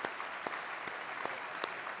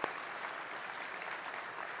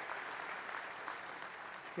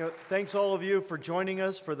 You know, thanks all of you for joining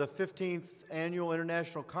us for the 15th Annual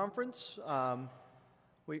International Conference.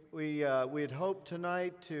 We had hoped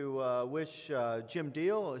tonight to wish Jim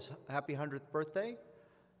Deal his happy 100th birthday.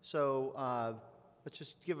 So let's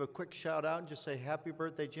just give a quick shout out and just say happy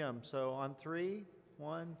birthday, Jim. So on 3,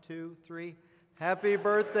 1, 2, 3. Happy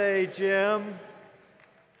birthday, Jim.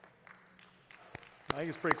 I think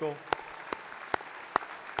it's pretty cool.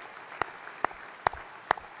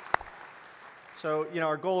 So, you know,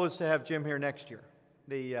 our goal is to have Jim here next year.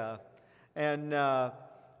 You know,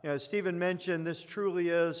 as Stephen mentioned, this truly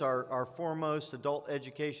is our foremost adult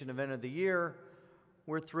education event of the year.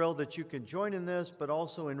 We're thrilled that you can join in this, but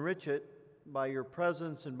also enrich it by your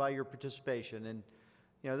presence and by your participation. And,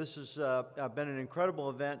 you know, this has been an incredible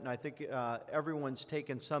event, and I think everyone's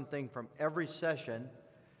taken something from every session.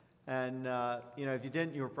 And, you know, if you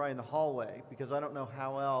didn't, you were probably in the hallway, because I don't know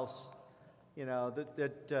how else, you know,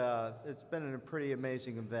 it's been a pretty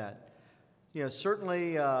amazing event. You know,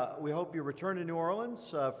 certainly we hope you return to New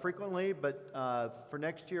Orleans frequently, but for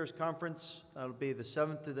next year's conference, it'll be the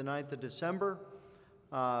 7th through the 9th of December.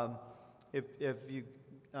 If you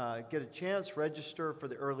get a chance, register for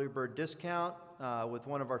the early bird discount with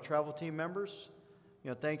one of our travel team members. You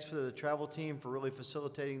know, thanks to the travel team for really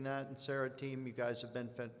facilitating that, and Sarah team, you guys have been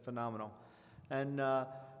phenomenal. And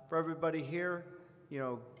for everybody here, you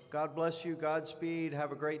know, God bless you, Godspeed,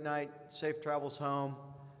 have a great night, safe travels home.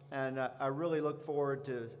 And I really look forward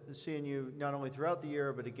to seeing you not only throughout the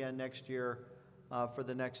year, but again next year for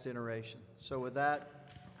the next iteration. So with that,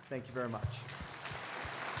 thank you very much.